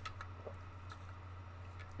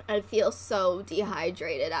 I'd feel so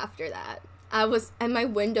dehydrated after that. And my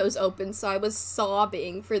window's open, so I was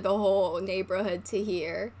sobbing for the whole neighborhood to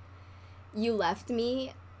hear. You left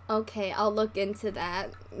me? Okay, I'll look into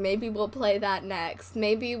that. Maybe we'll play that next.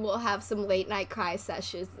 Maybe we'll have some late night cry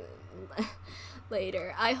sessions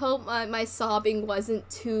later. I hope my sobbing wasn't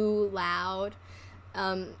too loud.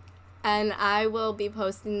 And I will be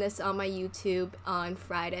posting this on my YouTube on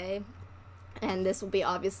Friday. And this will be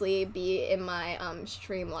obviously be in my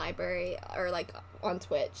stream library or like on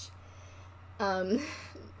Twitch.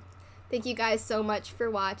 Thank you guys so much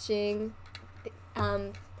for watching.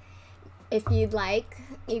 If you'd like,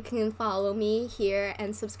 you can follow me here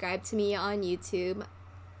and subscribe to me on YouTube.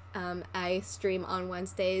 I stream on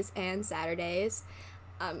Wednesdays and Saturdays.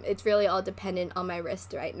 It's really all dependent on my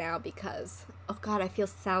wrist right now because, oh god, I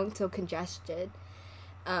sound so congested.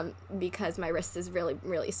 Because my wrist is really,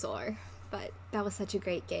 really sore. But that was such a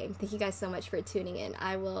great game. Thank you guys so much for tuning in.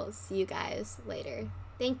 I will see you guys later.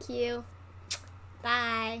 Thank you.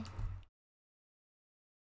 Bye.